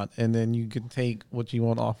pot, and then you can take what you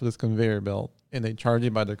want off of this conveyor belt, and they charge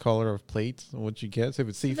you by the color of plates and what you get. So if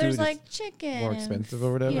it's seafood, There's it's like chicken, more expensive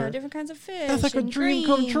or whatever. You know, different kinds of fish. That's like a and dream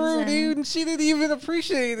come greens true, and- dude. And she didn't even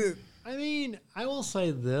appreciate it. I mean, I will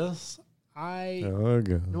say this. Oh,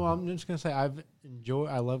 God. No, I'm just gonna say I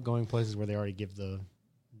love going places where they already give the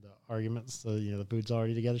arguments. So the food's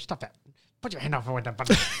already together. Stop that. Put your hand off with that.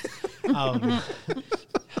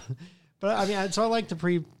 But I mean, so I like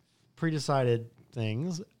the pre-decided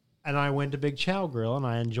things. And I went to Big Chow Grill, and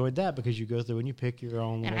I enjoyed that because you go through and you pick your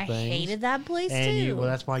own And little I things. hated that place And too. well,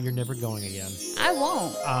 that's why you're never going again. I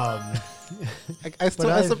won't.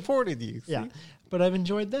 I supported you. Yeah, but I've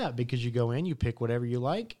enjoyed that because you go in, you pick whatever you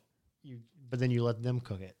like, but then you let them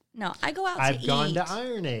cook it. No, I go out to I've eat. gone to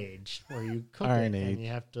Iron Age where you cook Iron it Age. and you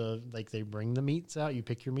have to they bring the meats out, you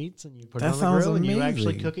pick your meats and you put That it on the sounds grill and you actually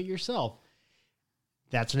amazing. cook it yourself.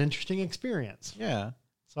 That's an interesting experience. Yeah.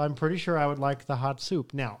 So I'm pretty sure I would like the hot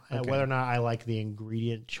soup. Now, Okay. whether or not I like the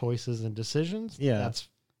ingredient choices and decisions,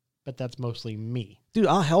 that's mostly me. Dude,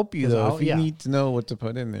 I'll help you 'Cause though I'll- if you yeah. need to know what to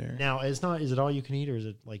put in there. Now, is it all you can eat, or is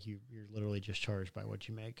it like you're literally just charged by what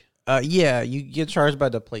you make? Yeah, you get charged by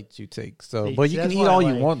the plates you take. So, See, but you can that's eat why I all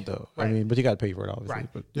you like- want though. I right. mean, but you got to pay for it obviously.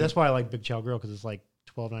 Right. But That's why I like Big Chow Grill because it's like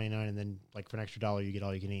 $12.99, and then like for an extra $1 you get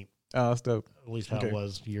all you can eat. Oh, that's dope. At least how Okay. it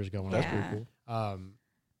was years ago. When That's I pretty cool.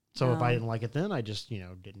 So if I didn't like it then, I just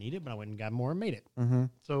didn't eat it, but I went and got more and made it. Mm-hmm.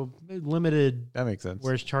 So limited. That makes sense.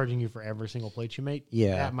 Whereas charging you for every single plate you make,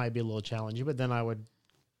 Yeah. that might be a little challenging. But then I would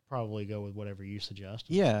probably go with whatever you suggest.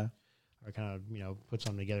 Yeah. Or kind of put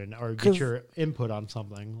something together or 'Cause- get your input on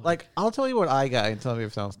something. Like, I'll tell you what I got and tell me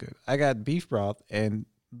if it sounds good. I got beef broth and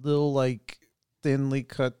little like thinly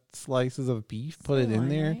cut slices of beef. Put it in Sirloin,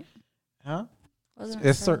 there. right? Huh? Wasn't it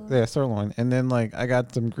It's sirloin? sirloin. And then like I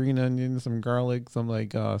got some green onion, some garlic, some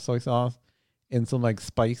like soy sauce, and some like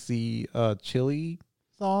spicy chili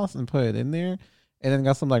sauce, and put it in there. And then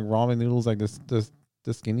got some like ramen noodles, like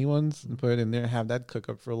the skinny ones, and put it in there. Have that cook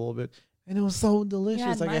up for a little bit, and it was so delicious. You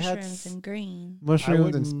had like mushrooms I had and green. mushrooms and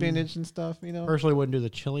wouldn't- spinach and stuff. personally wouldn't do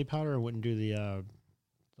the chili powder. I wouldn't do the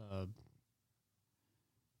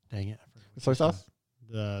dang it, I forgot what soy you said. sauce.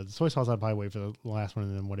 The soy sauce I'd probably wait for the last one,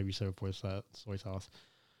 and then whatever you said before soy sauce.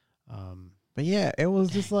 But yeah, it was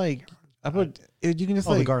just like I put. You can just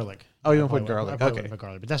the like garlic. Oh, you don't I put probably garlic. I probably Okay. wouldn't put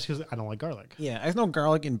garlic, but that's because I don't like garlic. Yeah, I just know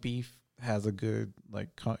garlic and beef has a good like.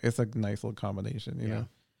 It's a nice little combination, you know.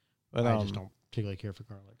 But I just don't particularly care for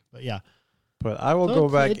garlic. But yeah, But I will So go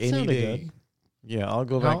it- back it any sounded day. good. Yeah, I'll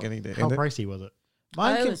go back any day. How And then- pricey was it?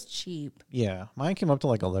 mine It came, was cheap. yeah, mine came up to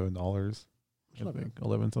like $11. I not think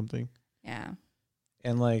 11 something. Yeah.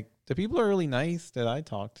 And like the people are really nice that I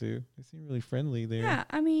talked to. They seem really friendly there. Yeah.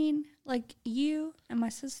 I mean, like you and my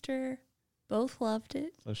sister both loved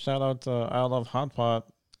it. So shout out to I Love Hot Pot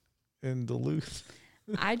in Duluth.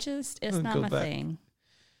 It's not Go my back. thing.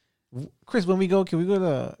 Chris, when we go, can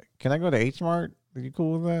I go to H Mart? Are you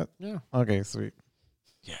cool with that? Yeah, Okay, sweet.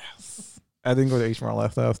 Yes. I didn't go to H Mart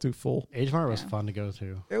last night. I was too full. H Mart was Yeah. fun to go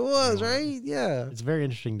to. It was, Yeah. right? Yeah. It's very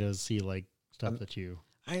interesting to see like stuff that you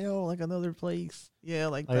I know, like another place. Yeah,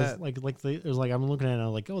 like like. that. It's it was like I'm looking at it and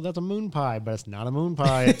I'm like, oh, that's a moon pie, but it's not a moon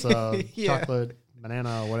pie. It's a Yeah. chocolate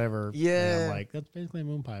banana, whatever. Yeah. and I'm like, that's basically a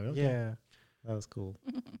moon pie. But okay. Yeah, that was cool.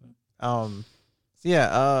 So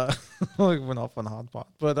yeah, we went off on Hot Pot,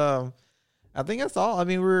 but I think that's all. I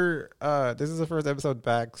mean, we're this is the first episode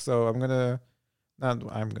back, so we're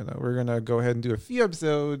gonna go ahead and do a few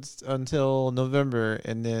episodes until November,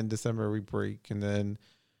 and then December we break, and then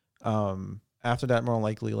after that, more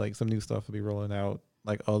likely like some new stuff will be rolling out,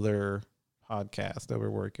 like other podcasts that we're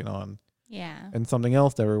working on, Yeah. and something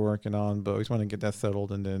else that we're working on, but we just want to get that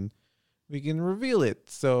settled and then we can reveal it.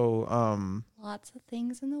 So lots of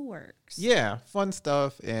things in the works. yeah, fun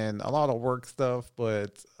stuff and a lot of work stuff,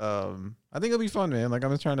 but I think it'll be fun, man. Like,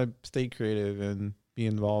 I'm just trying to stay creative and be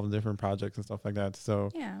involved in different projects and stuff like that. So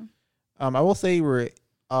Yeah. I will say we're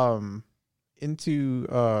into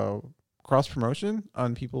cross promotion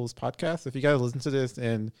on people's podcasts. If you guys listen to this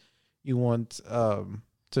and you want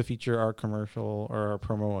to feature our commercial or our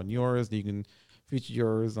promo on yours, you can feature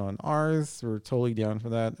yours on ours. We're totally down for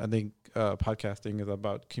that. I think podcasting is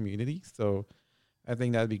about community, so I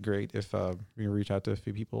think that'd be great if we can reach out to a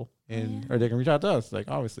few people and or they can reach out to us. Like,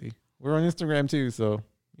 obviously, we're on Instagram too, so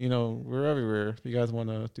you know we're everywhere. If you guys want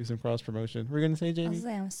to do some cross promotion, we're gonna say, Jamie.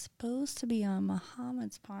 I'm supposed to be on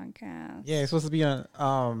Muhammad's podcast. Yeah, it's supposed to be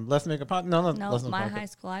on Let's Make a Pod. No, No, My High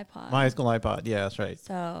School iPod. My High School iPod. Yeah, that's right.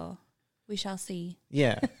 So we shall see.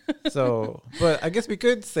 Yeah. So, but I guess we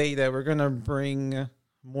could say that we're gonna bring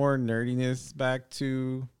more nerdiness back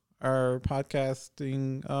to our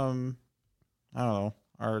podcasting. I don't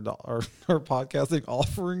know, our podcasting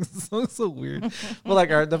offerings. So weird. But like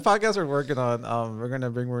the podcast we're working on, we're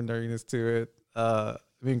gonna bring more nerdiness to it.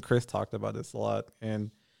 Me and Chris talked about this a lot, and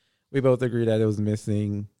we both agreed that it was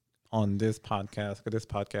missing on this podcast. Because this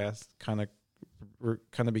podcast kind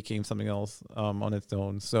of became something else on its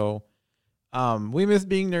own. So we miss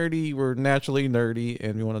being nerdy. We're naturally nerdy,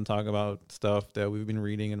 and we want to talk about stuff that we've been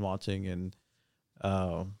reading and watching, and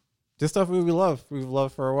just stuff we've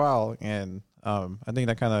loved for a while. And I think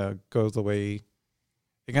that kind of goes away.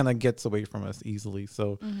 It kind of gets away from us easily.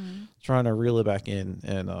 So trying to reel it back in,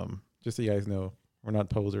 and just so you guys know, we're not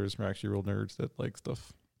posers. We're actually real nerds that like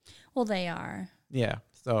stuff. Well, they are. Yeah.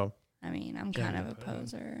 So I mean, I'm kind of a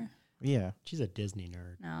poser. yeah. She's a Disney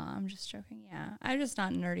nerd. No, I'm just joking. Yeah, I'm just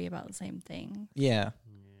not nerdy about the same thing. Yeah.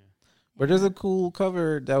 But there's a cool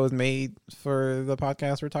cover that was made for the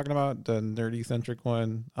podcast we're talking about, the nerdy centric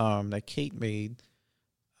one that Kate made.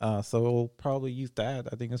 So we'll probably use that.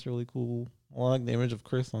 I think it's really cool. I like the image of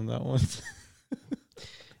Chris on that one.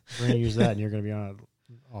 We're going to use that, and you're going to be on it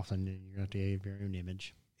often. You're going to have to have your own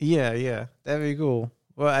image. Yeah. That'd be cool.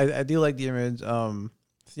 Well, I do like the image. So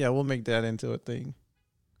yeah, we'll make that into a thing.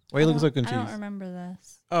 Why you looking so confused? I don't remember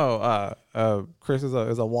this. Oh, Chris is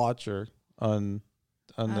a watcher on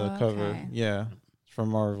the cover. Okay. Yeah, it's from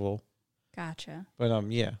Marvel. Gotcha. But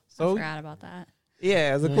yeah, I so forgot about that.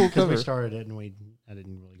 yeah, it's a cool cover. We started it, and I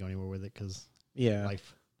didn't really go anywhere with it because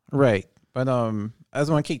life. Right. But I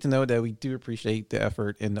just want Kate to know that we do appreciate the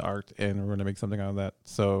effort in the art, and we're gonna make something out of that.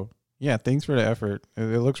 So yeah, thanks for the effort.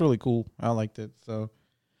 It looks really cool. I liked it. So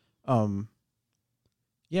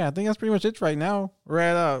yeah, I think that's pretty much it right now. We're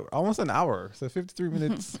at almost an hour, so 53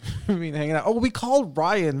 minutes we've been hanging out. Oh, we called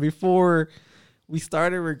Ryan before we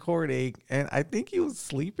started recording, and I think he was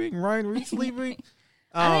sleeping. Ryan, were you sleeping?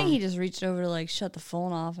 I think he just reached over to like shut the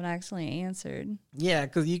phone off and accidentally answered. Yeah,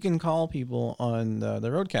 because you can call people on the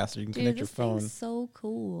Roadcaster. You can connect your phone. Thing's so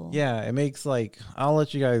cool. Yeah, it makes like, I'll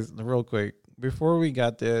let you guys real quick. Before we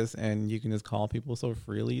got this, and you can just call people so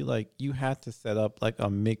freely, like you had to set up like a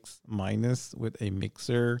mix minus with a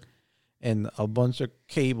mixer and a bunch of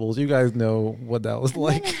cables. You guys know what that was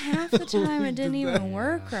like. And half the time it didn't even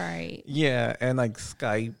work right. Yeah, and like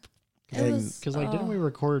Skype. Because didn't we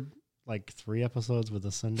record like 3 episodes with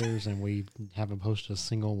the senders, and we haven't posted a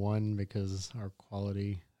single one because our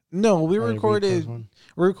quality? No, we recorded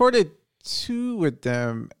 2 with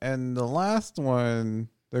them, and the last one,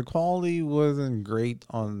 the quality wasn't great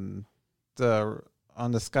on the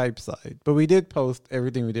Skype side, but we did post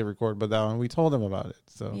everything we did record. But that one, we told them about it.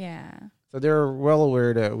 So yeah, so they're well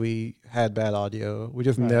aware that we had bad audio. We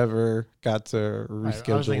just never got to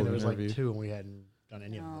reschedule. I was thinking there the was interview. like 2, and we hadn't done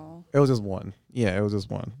any of them. It was just one. Yeah, it was just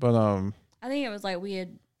one. But I think it was like we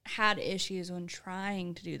had issues when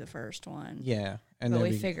trying to do the first one. Yeah, and but then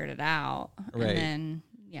we figured it out. Right. And then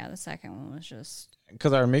the second one was just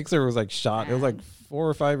because our mixer was like shot. It was like 4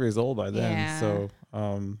 or 5 years old by then. Yeah. So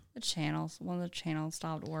one of the channels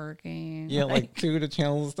stopped working. Yeah, like 2 of the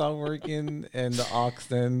channels stopped working, and the aux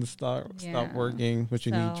then stopped working, which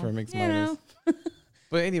you need for a mix minus.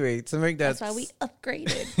 But anyway, to make that, that's why we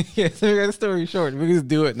upgraded. Yeah, to make that story short, we can just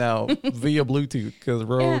do it now via Bluetooth because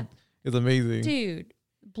Rode is amazing, dude.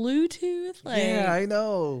 Bluetooth, like, yeah, I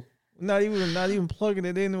know. Not even plugging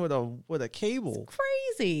it in with a cable. It's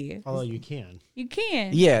crazy. Although you can.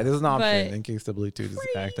 Yeah, there's an option in case the Bluetooth is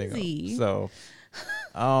acting up.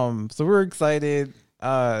 So we're excited.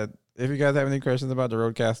 If you guys have any questions about the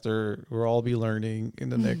Roadcaster, we'll all be learning in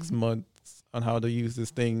the next months on how to use this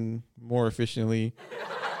thing more efficiently.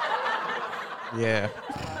 Yeah,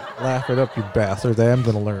 laugh it up, you bastards. I am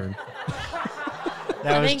gonna learn.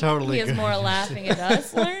 That I was think totally he was good. more laughing at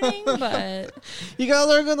us learning, but You guys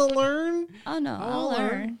are gonna learn. oh no, I'll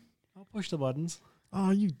learn. I'll push the buttons.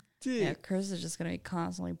 Oh, you did. Yeah, Chris is just gonna be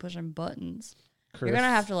constantly pushing buttons. Chris. You're gonna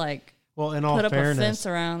have to like Well, in all put up a fairness, fence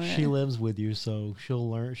around she it. lives with you, so she'll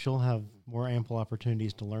learn. She'll have more ample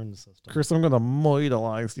opportunities to learn the system. Chris, I'm gonna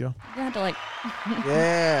moidalize you. You're gonna have to like.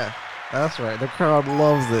 Yeah, that's right. The crowd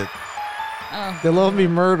loves it. Oh, They love me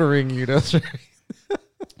murdering you. That's right.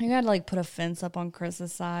 you gotta like put a fence up on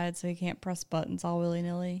Chris's side so he can't press buttons all willy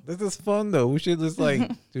nilly. This is fun though. We should just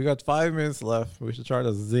like we got 5 minutes left. We should try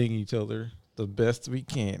to zing each other the best we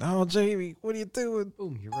can. Oh, Jamie, what are you doing?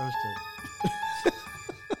 Boom, you're roasted.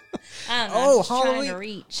 I don't know. Oh, I'm just trying to Halloween!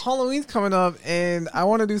 reach. Halloween's coming up, and I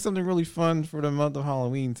want to do something really fun for the month of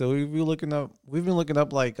Halloween. So we've been looking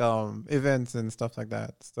up like events and stuff like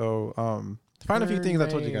that. So to find a few things I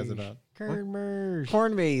told you guys about.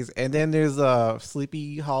 Corn maze, and then there's a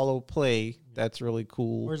Sleepy Hollow play that's really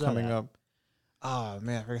cool. Where's that coming at? up? Oh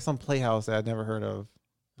man, there's some playhouse that I'd never heard of,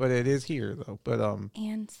 but it is here though. But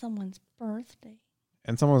And someone's birthday.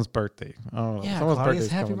 and someone's birthday. Oh, Yeah, someone's Claudia's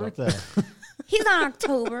birthday's happy coming up. birthday. He's on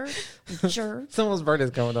October. You jerk. Someone's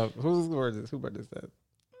birthday's coming up. Whose birthday? Who birthday's that?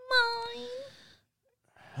 Mine.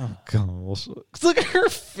 Oh gosh, look at her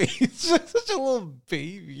face. She's such a little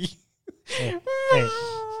baby. Hey,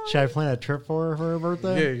 should I plan a trip for her for her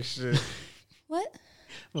birthday? Yeah, you should. What?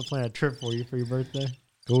 I'm gonna plan a trip for you for your birthday.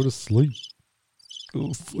 Go to sleep. Go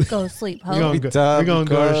to sleep. Go to sleep, ho. We're gonna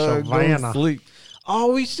go to Savannah. Sleep.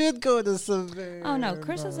 Oh, we should go to Savannah. Oh no,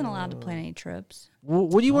 Chris isn't allowed to plan any trips.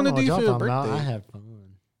 What do you want to do for your birthday? I have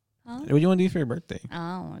fun. Huh? What do you want to do for your birthday? I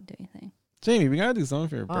don't want to do anything. Jamie, we gotta do something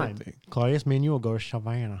for your Fine. birthday. Claudius, me and you will go to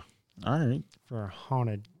Savannah All right. for a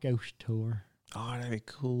haunted ghost tour. Oh, that'd be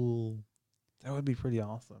cool. That would be pretty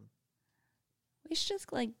awesome. We should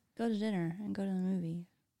just like go to dinner and go to the movie.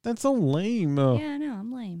 That's so lame. Yeah, I know.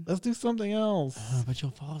 I'm lame. Let's do something else. But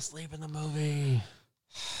you'll fall asleep in the movie.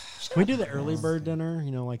 Can we do the early bird dinner?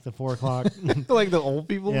 You know, like the 4 o'clock. Like the old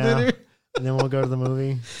people Yeah. dinner. And then we'll go to the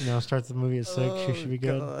movie. You know, starts the movie at 6. She should be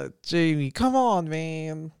good. God, Jamie, come on,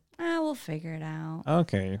 man. We'll figure it out.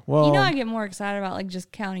 Okay. Well, You know, I get more excited about like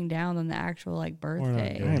just counting down than the actual like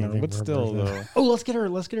birthday. doing I know, anything but for her still, birthday. though. Oh, let's get her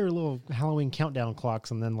little Halloween countdown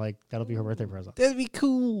clocks, and then like that'll be her birthday present. That'd be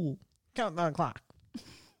cool. Countdown clock.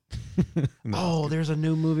 Oh, there's a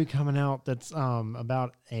new movie coming out that's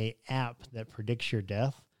about a app that predicts your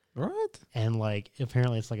death. What? And like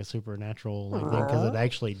apparently it's like a supernatural like thing because it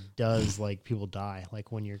actually does like people die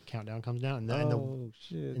like when your countdown comes down and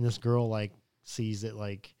Shit. and this girl like sees it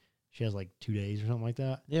like she has like 2 days or something like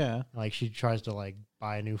that. Yeah. Like she tries to like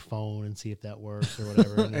buy a new phone and see if that works or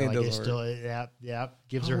whatever. And It like doesn't it's still the app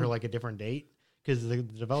gives her like a different date because the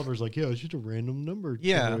developer's like, yeah, it's just a random number.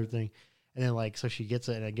 Yeah. And everything. And then like so she gets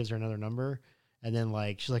it and it gives her another number. And then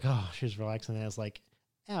like she's like, oh, she's relaxing and it's like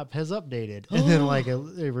app has updated. And then like it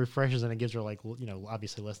refreshes and it gives her like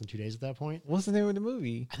obviously less than 2 days at that point. What's the name of the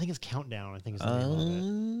movie? I think it's Countdown. I think it's the name of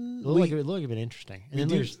it. It We- looked like a bit interesting. And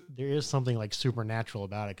then there is something like supernatural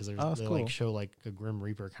about it because they cool. like show like a Grim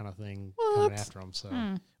Reaper kind of thing What? coming after them. So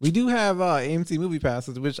We do have AMC movie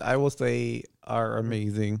passes, which I will say are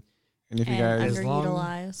amazing. And if you guys,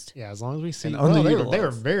 underutilized. yeah, as long as we see, And they were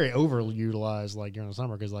underutilized. very overutilized like during the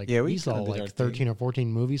summer because like Yeah, we we saw kinda did our like thing. 13 or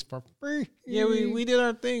 14 movies for free. yeah, we did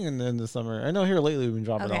our thing in the summer. I know here lately we've been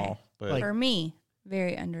dropping Okay. all, but Like- For me,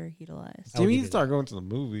 very underutilized. I'll Jimmy, give you you start going to the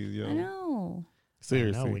movies, yo. I know.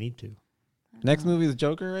 Seriously. No, we need to. Next movie is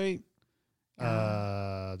Joker, right?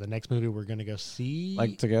 The next movie we're gonna go see,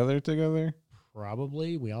 Like together.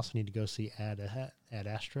 probably. We also need to go see Ad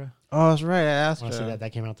Astra. Oh, that's right. I asked Want to see that?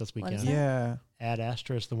 That came out this What weekend. is that? Yeah, Ad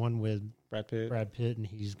Astra is the one with Brad Pitt. Brad Pitt, and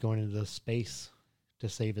he's going into space to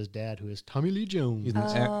save his dad, who is Tommy Lee Jones. He's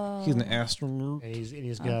an astronaut. And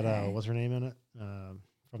he's got Okay. what's her name in it?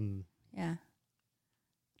 From Yeah.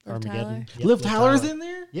 Liv Armageddon. Tyler? Yep, Liv Tyler's in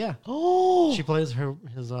there. Yeah, Oh, she plays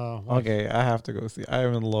his wife. okay. I have to go see. I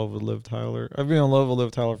am in love with Liv Tyler. I've been in love with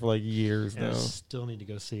Liv Tyler for like years And I now. still need to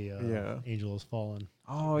go see Yeah. Angel Has Fallen.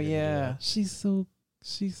 Oh Good to do yeah, that. she's so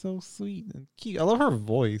sweet and cute. I love her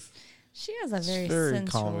voice. She has a It's very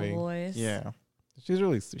sensual calming. voice. Yeah, she's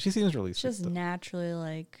really. She seems really. It's sweet just though. naturally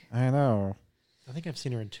like. I know. I think I've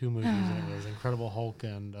seen her in 2 movies, and it was Incredible Hulk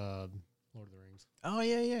and Lord of the Rings. Oh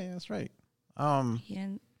yeah, that's right. He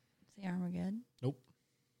didn't see Armageddon.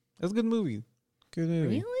 That's a good movie. Good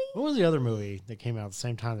movie. Really? What was the other movie that came out at the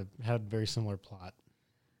same time that had a very similar plot?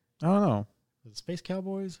 I don't know. Was it Space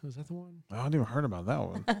Cowboys? Was that the one? I haven't even heard about that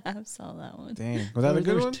one. I saw that one. Dang, was that a There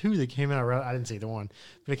good was one? 2 that came out. I didn't see the one,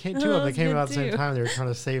 but two of them That that was came good out at the same too. time. They were trying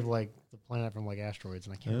to save like the planet from like asteroids,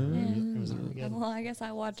 and I can't remember. It was Armageddon. Well, I guess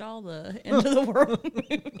I watch all the end of the world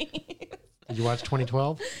movies. Did you watch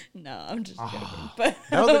 2012? No, I'm just joking. But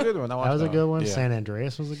That was a good one. That was a good one. Yeah. San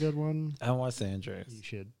Andreas was a good one. I watched San Andreas. You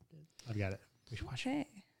should. I've got it. We should watch it.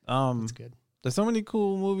 okay. It's good. There's so many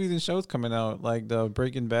cool movies and shows coming out, like the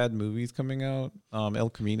Breaking Bad movies coming out, El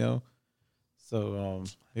Camino. So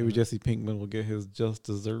maybe Jesse Pinkman will get his just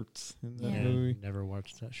desserts in that movie. Never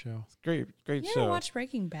watched that show. It's great You show. ever watched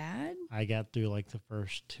Breaking Bad? I got through like the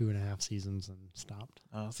first 2.5 seasons and stopped.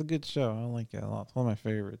 It's a good show. I like it a lot. It's one of my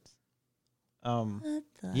favorites. What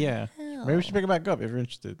the Yeah. hell? Maybe we should pick it back up if you're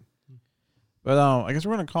interested. But I guess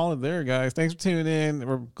we're gonna call it there, guys. Thanks for tuning in.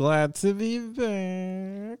 We're glad to be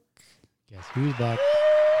back. Guess who's back?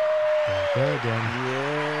 Back there again.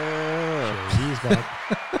 Yeah. He's back.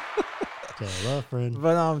 Tell a friend.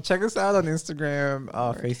 But check us out on Instagram,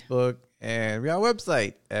 Facebook, and we got a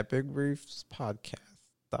website,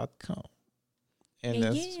 epicbriefspodcast.com. And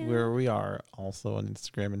that's where we are, also on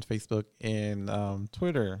Instagram and Facebook and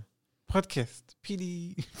Twitter. Podcast,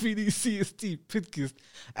 PDCST, podcast.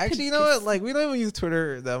 Actually, you know what? Like, we don't even use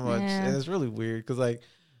Twitter that much, and it's really weird because, like,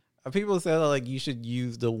 people say that, like, you should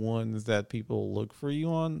use the ones that people look for you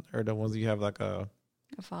on, or the ones you have, like, a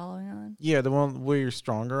following on. Yeah, the one where you're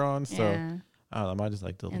stronger on. So, Yeah. I don't know. I might just,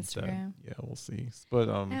 like, delete Instagram. that. Yeah, we'll see. But,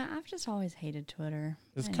 Yeah, I've just always hated Twitter.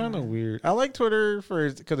 it's kind of weird. I like Twitter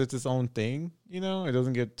because it's its own thing, you know? It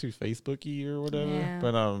doesn't get too Facebooky or whatever. Yeah.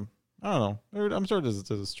 But, I don't know. I'm sure there's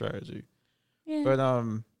a strategy. Yeah. But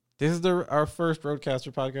this is our first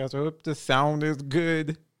Roadcaster podcast. I hope the sound is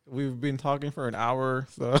good. We've been talking for an hour,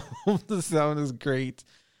 so I hope the sound is great.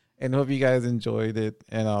 And hope you guys enjoyed it.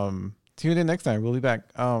 And tune in next time. We'll be back.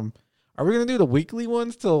 Are we gonna do the weekly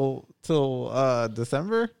ones till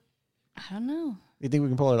December? I don't know. You think we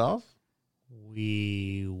can pull it off?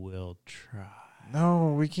 We will try.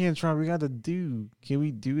 No, we can't try. We got to do. Can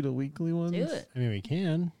we do the weekly ones? Do it. I mean, we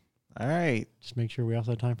can. All right. Just make sure we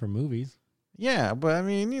also have time for movies. Yeah, but I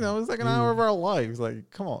mean, you know, it's like an hour of our lives.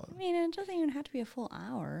 Like, come on. I mean, it doesn't even have to be a full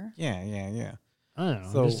hour. Yeah. I don't know.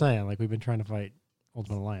 So- I'm just saying, like, we've been trying to fight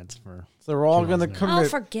Ultimate Alliance for. So we're all 2 gonna months now. I'll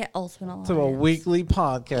commit forget Ultimate Alliance. to a weekly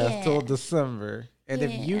podcast till Yeah. December. And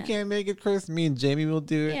if you Yeah. can't make it, Chris, me and Jamie will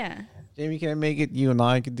do it. Yeah. Jamie can't make it, you and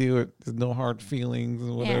I can do it. There's no hard feelings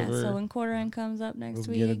and whatever. Yeah, so when quarter end comes up next we'll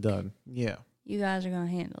week, get it done. Yeah. you guys are going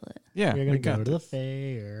to handle it. Yeah. We're we going to got go to the this.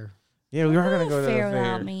 fair. Yeah, we are Don't going to go to the fair fair.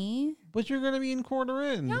 without me. But you're going to be in quarter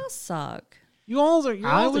in. Y'all suck. You all are. You're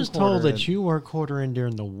I all in was told quarter in. that you work quarter in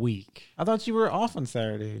during the week. I thought you were off on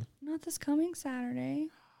Saturday. Not this coming Saturday.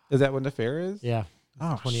 Is that when the fair is? Yeah.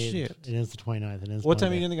 Oh, 28th. shit. It is the 29th. It is What time are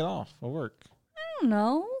Monday. you going to get off for work? I don't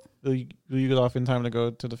know. Will you get off in time to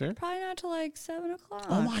go to the fair? Probably not till like 7 o'clock.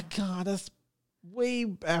 Oh, my God. That's way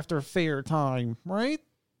after fair time, right?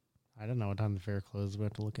 I don't know what time the fair closes. We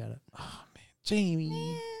have to look at it. Oh, man. Jamie.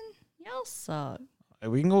 Man, y'all suck.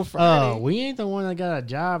 We can go Friday. Oh, we ain't the one that got a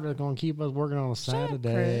job that's going to keep us working on a Shut up,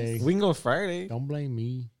 Saturday. Chris. We can go Friday. Don't blame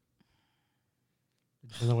me.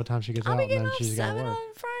 Depends on what time she gets I'll out, be and getting then off she's got 7 to work.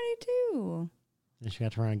 on Friday too. And she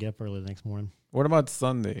got to try and get up early the next morning. What about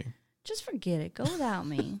Sunday? Just forget it. Go without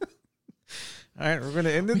me. All right, we're going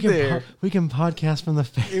to end it We can, there. we can podcast from the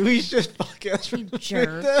fair. We should podcast from You the fair.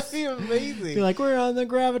 jerks. That'd be amazing. Be like, we're on the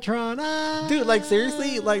Gravitron. Ah. Dude, like,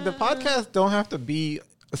 seriously, like, the podcast don't have to be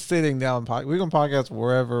sitting down. We can podcast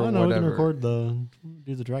wherever, Oh, no, whatever. we can record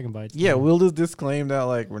do the Dragon Bites. Yeah, too. we'll just disclaim that,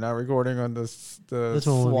 like, we're not recording on the This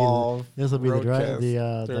one will Suave be this will be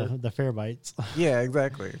Roadcaster. the fair bites. Yeah,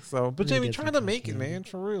 exactly. So, but We Jamie, get try some to make it, content. man,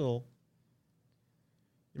 for real.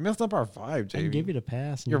 You messed up our vibe, I Jamie. can give you the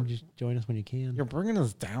pass, and you can just join us when you can. You're bringing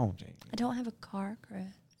us down, Jamie. I don't have a car, Chris.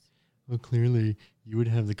 Well, clearly, you would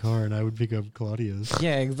have the car, and I would pick up Claudia's.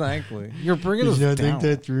 Yeah, exactly. You're bringing us Did you not down. think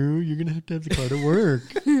that through? You're going to have the car to work.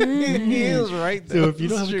 He is right there. So if you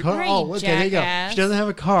don't have a car, Right, okay, there you go. jackass. She doesn't have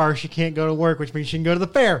a car, she can't go to work, which means she can go to the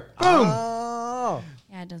fair. Boom! Oh,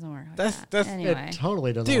 Yeah, it doesn't work like That's- that. that's- anyway. It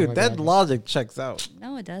totally doesn't dude, work that like that. logic checks out.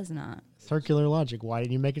 No, it does not. Circular logic. Why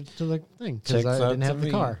didn't you make it to the thing? Because Checks I out didn't to have the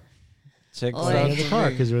me. car. Checks Oi. I out had to the car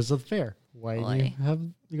me. because it was the fair. Why didn't Oi.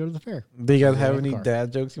 you go to the fair? Do you guys have the any car.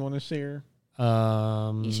 dad jokes you want to share?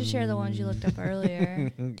 You should share the ones you looked up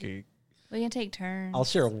earlier. Okay. We can take turns. I'll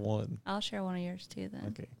share one. I'll share one of yours too then.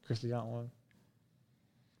 Okay. Chris, you got one?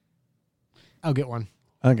 I'll get one.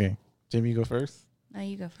 Okay. Jamie, you go first. No,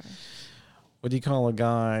 you go first. What do you call a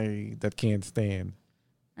guy that can't stand?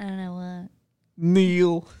 I don't know what.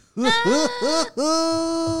 Neil.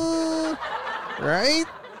 Right?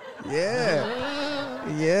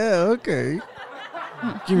 Yeah. Yeah, okay.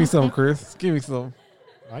 Give me some, Chris. Give me some.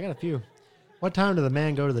 I got a few. What time did the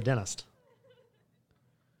man go to the dentist?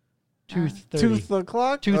 2:30.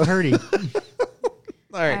 o'clock. 2:30.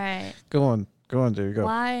 All right. All right. Go on, Jerry. Go.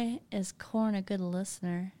 Why is corn a good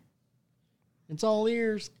listener? It's all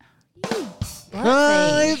ears. It's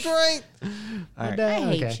right. All right.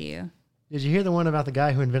 I hate you. Did you hear the one about the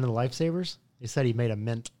guy who invented the lifesavers? He said he made a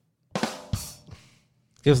mint.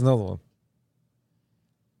 Give us another one.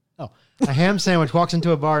 Oh, a ham sandwich walks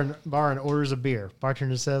into a bar and orders a beer.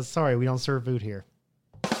 Bartender says, "Sorry, we don't serve food here."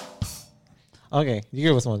 Okay, you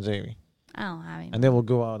give us one, Jamie. I don't have any. And then we'll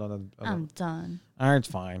go out on a. I'm done. All right,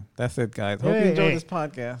 fine. That's it, guys. Hope you Hey, enjoyed hey. this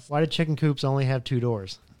podcast. Why did chicken coops only have 2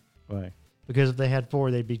 doors? Why? Because if they had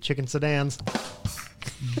 4, they'd be chicken sedans.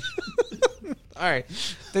 All right.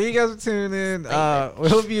 Thank you guys for tuning in. We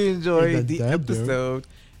hope you enjoyed the episode.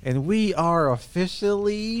 And we are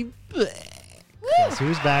officially back. Guess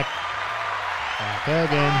who's back? Back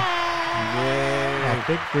again. Yay.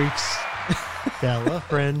 Epic Freaks. Tell a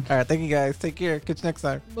friend. All right. Thank you guys. Take care. Catch you next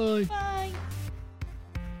time. Bye. Bye.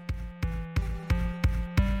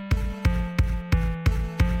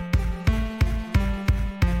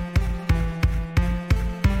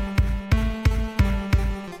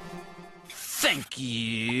 Thank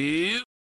you.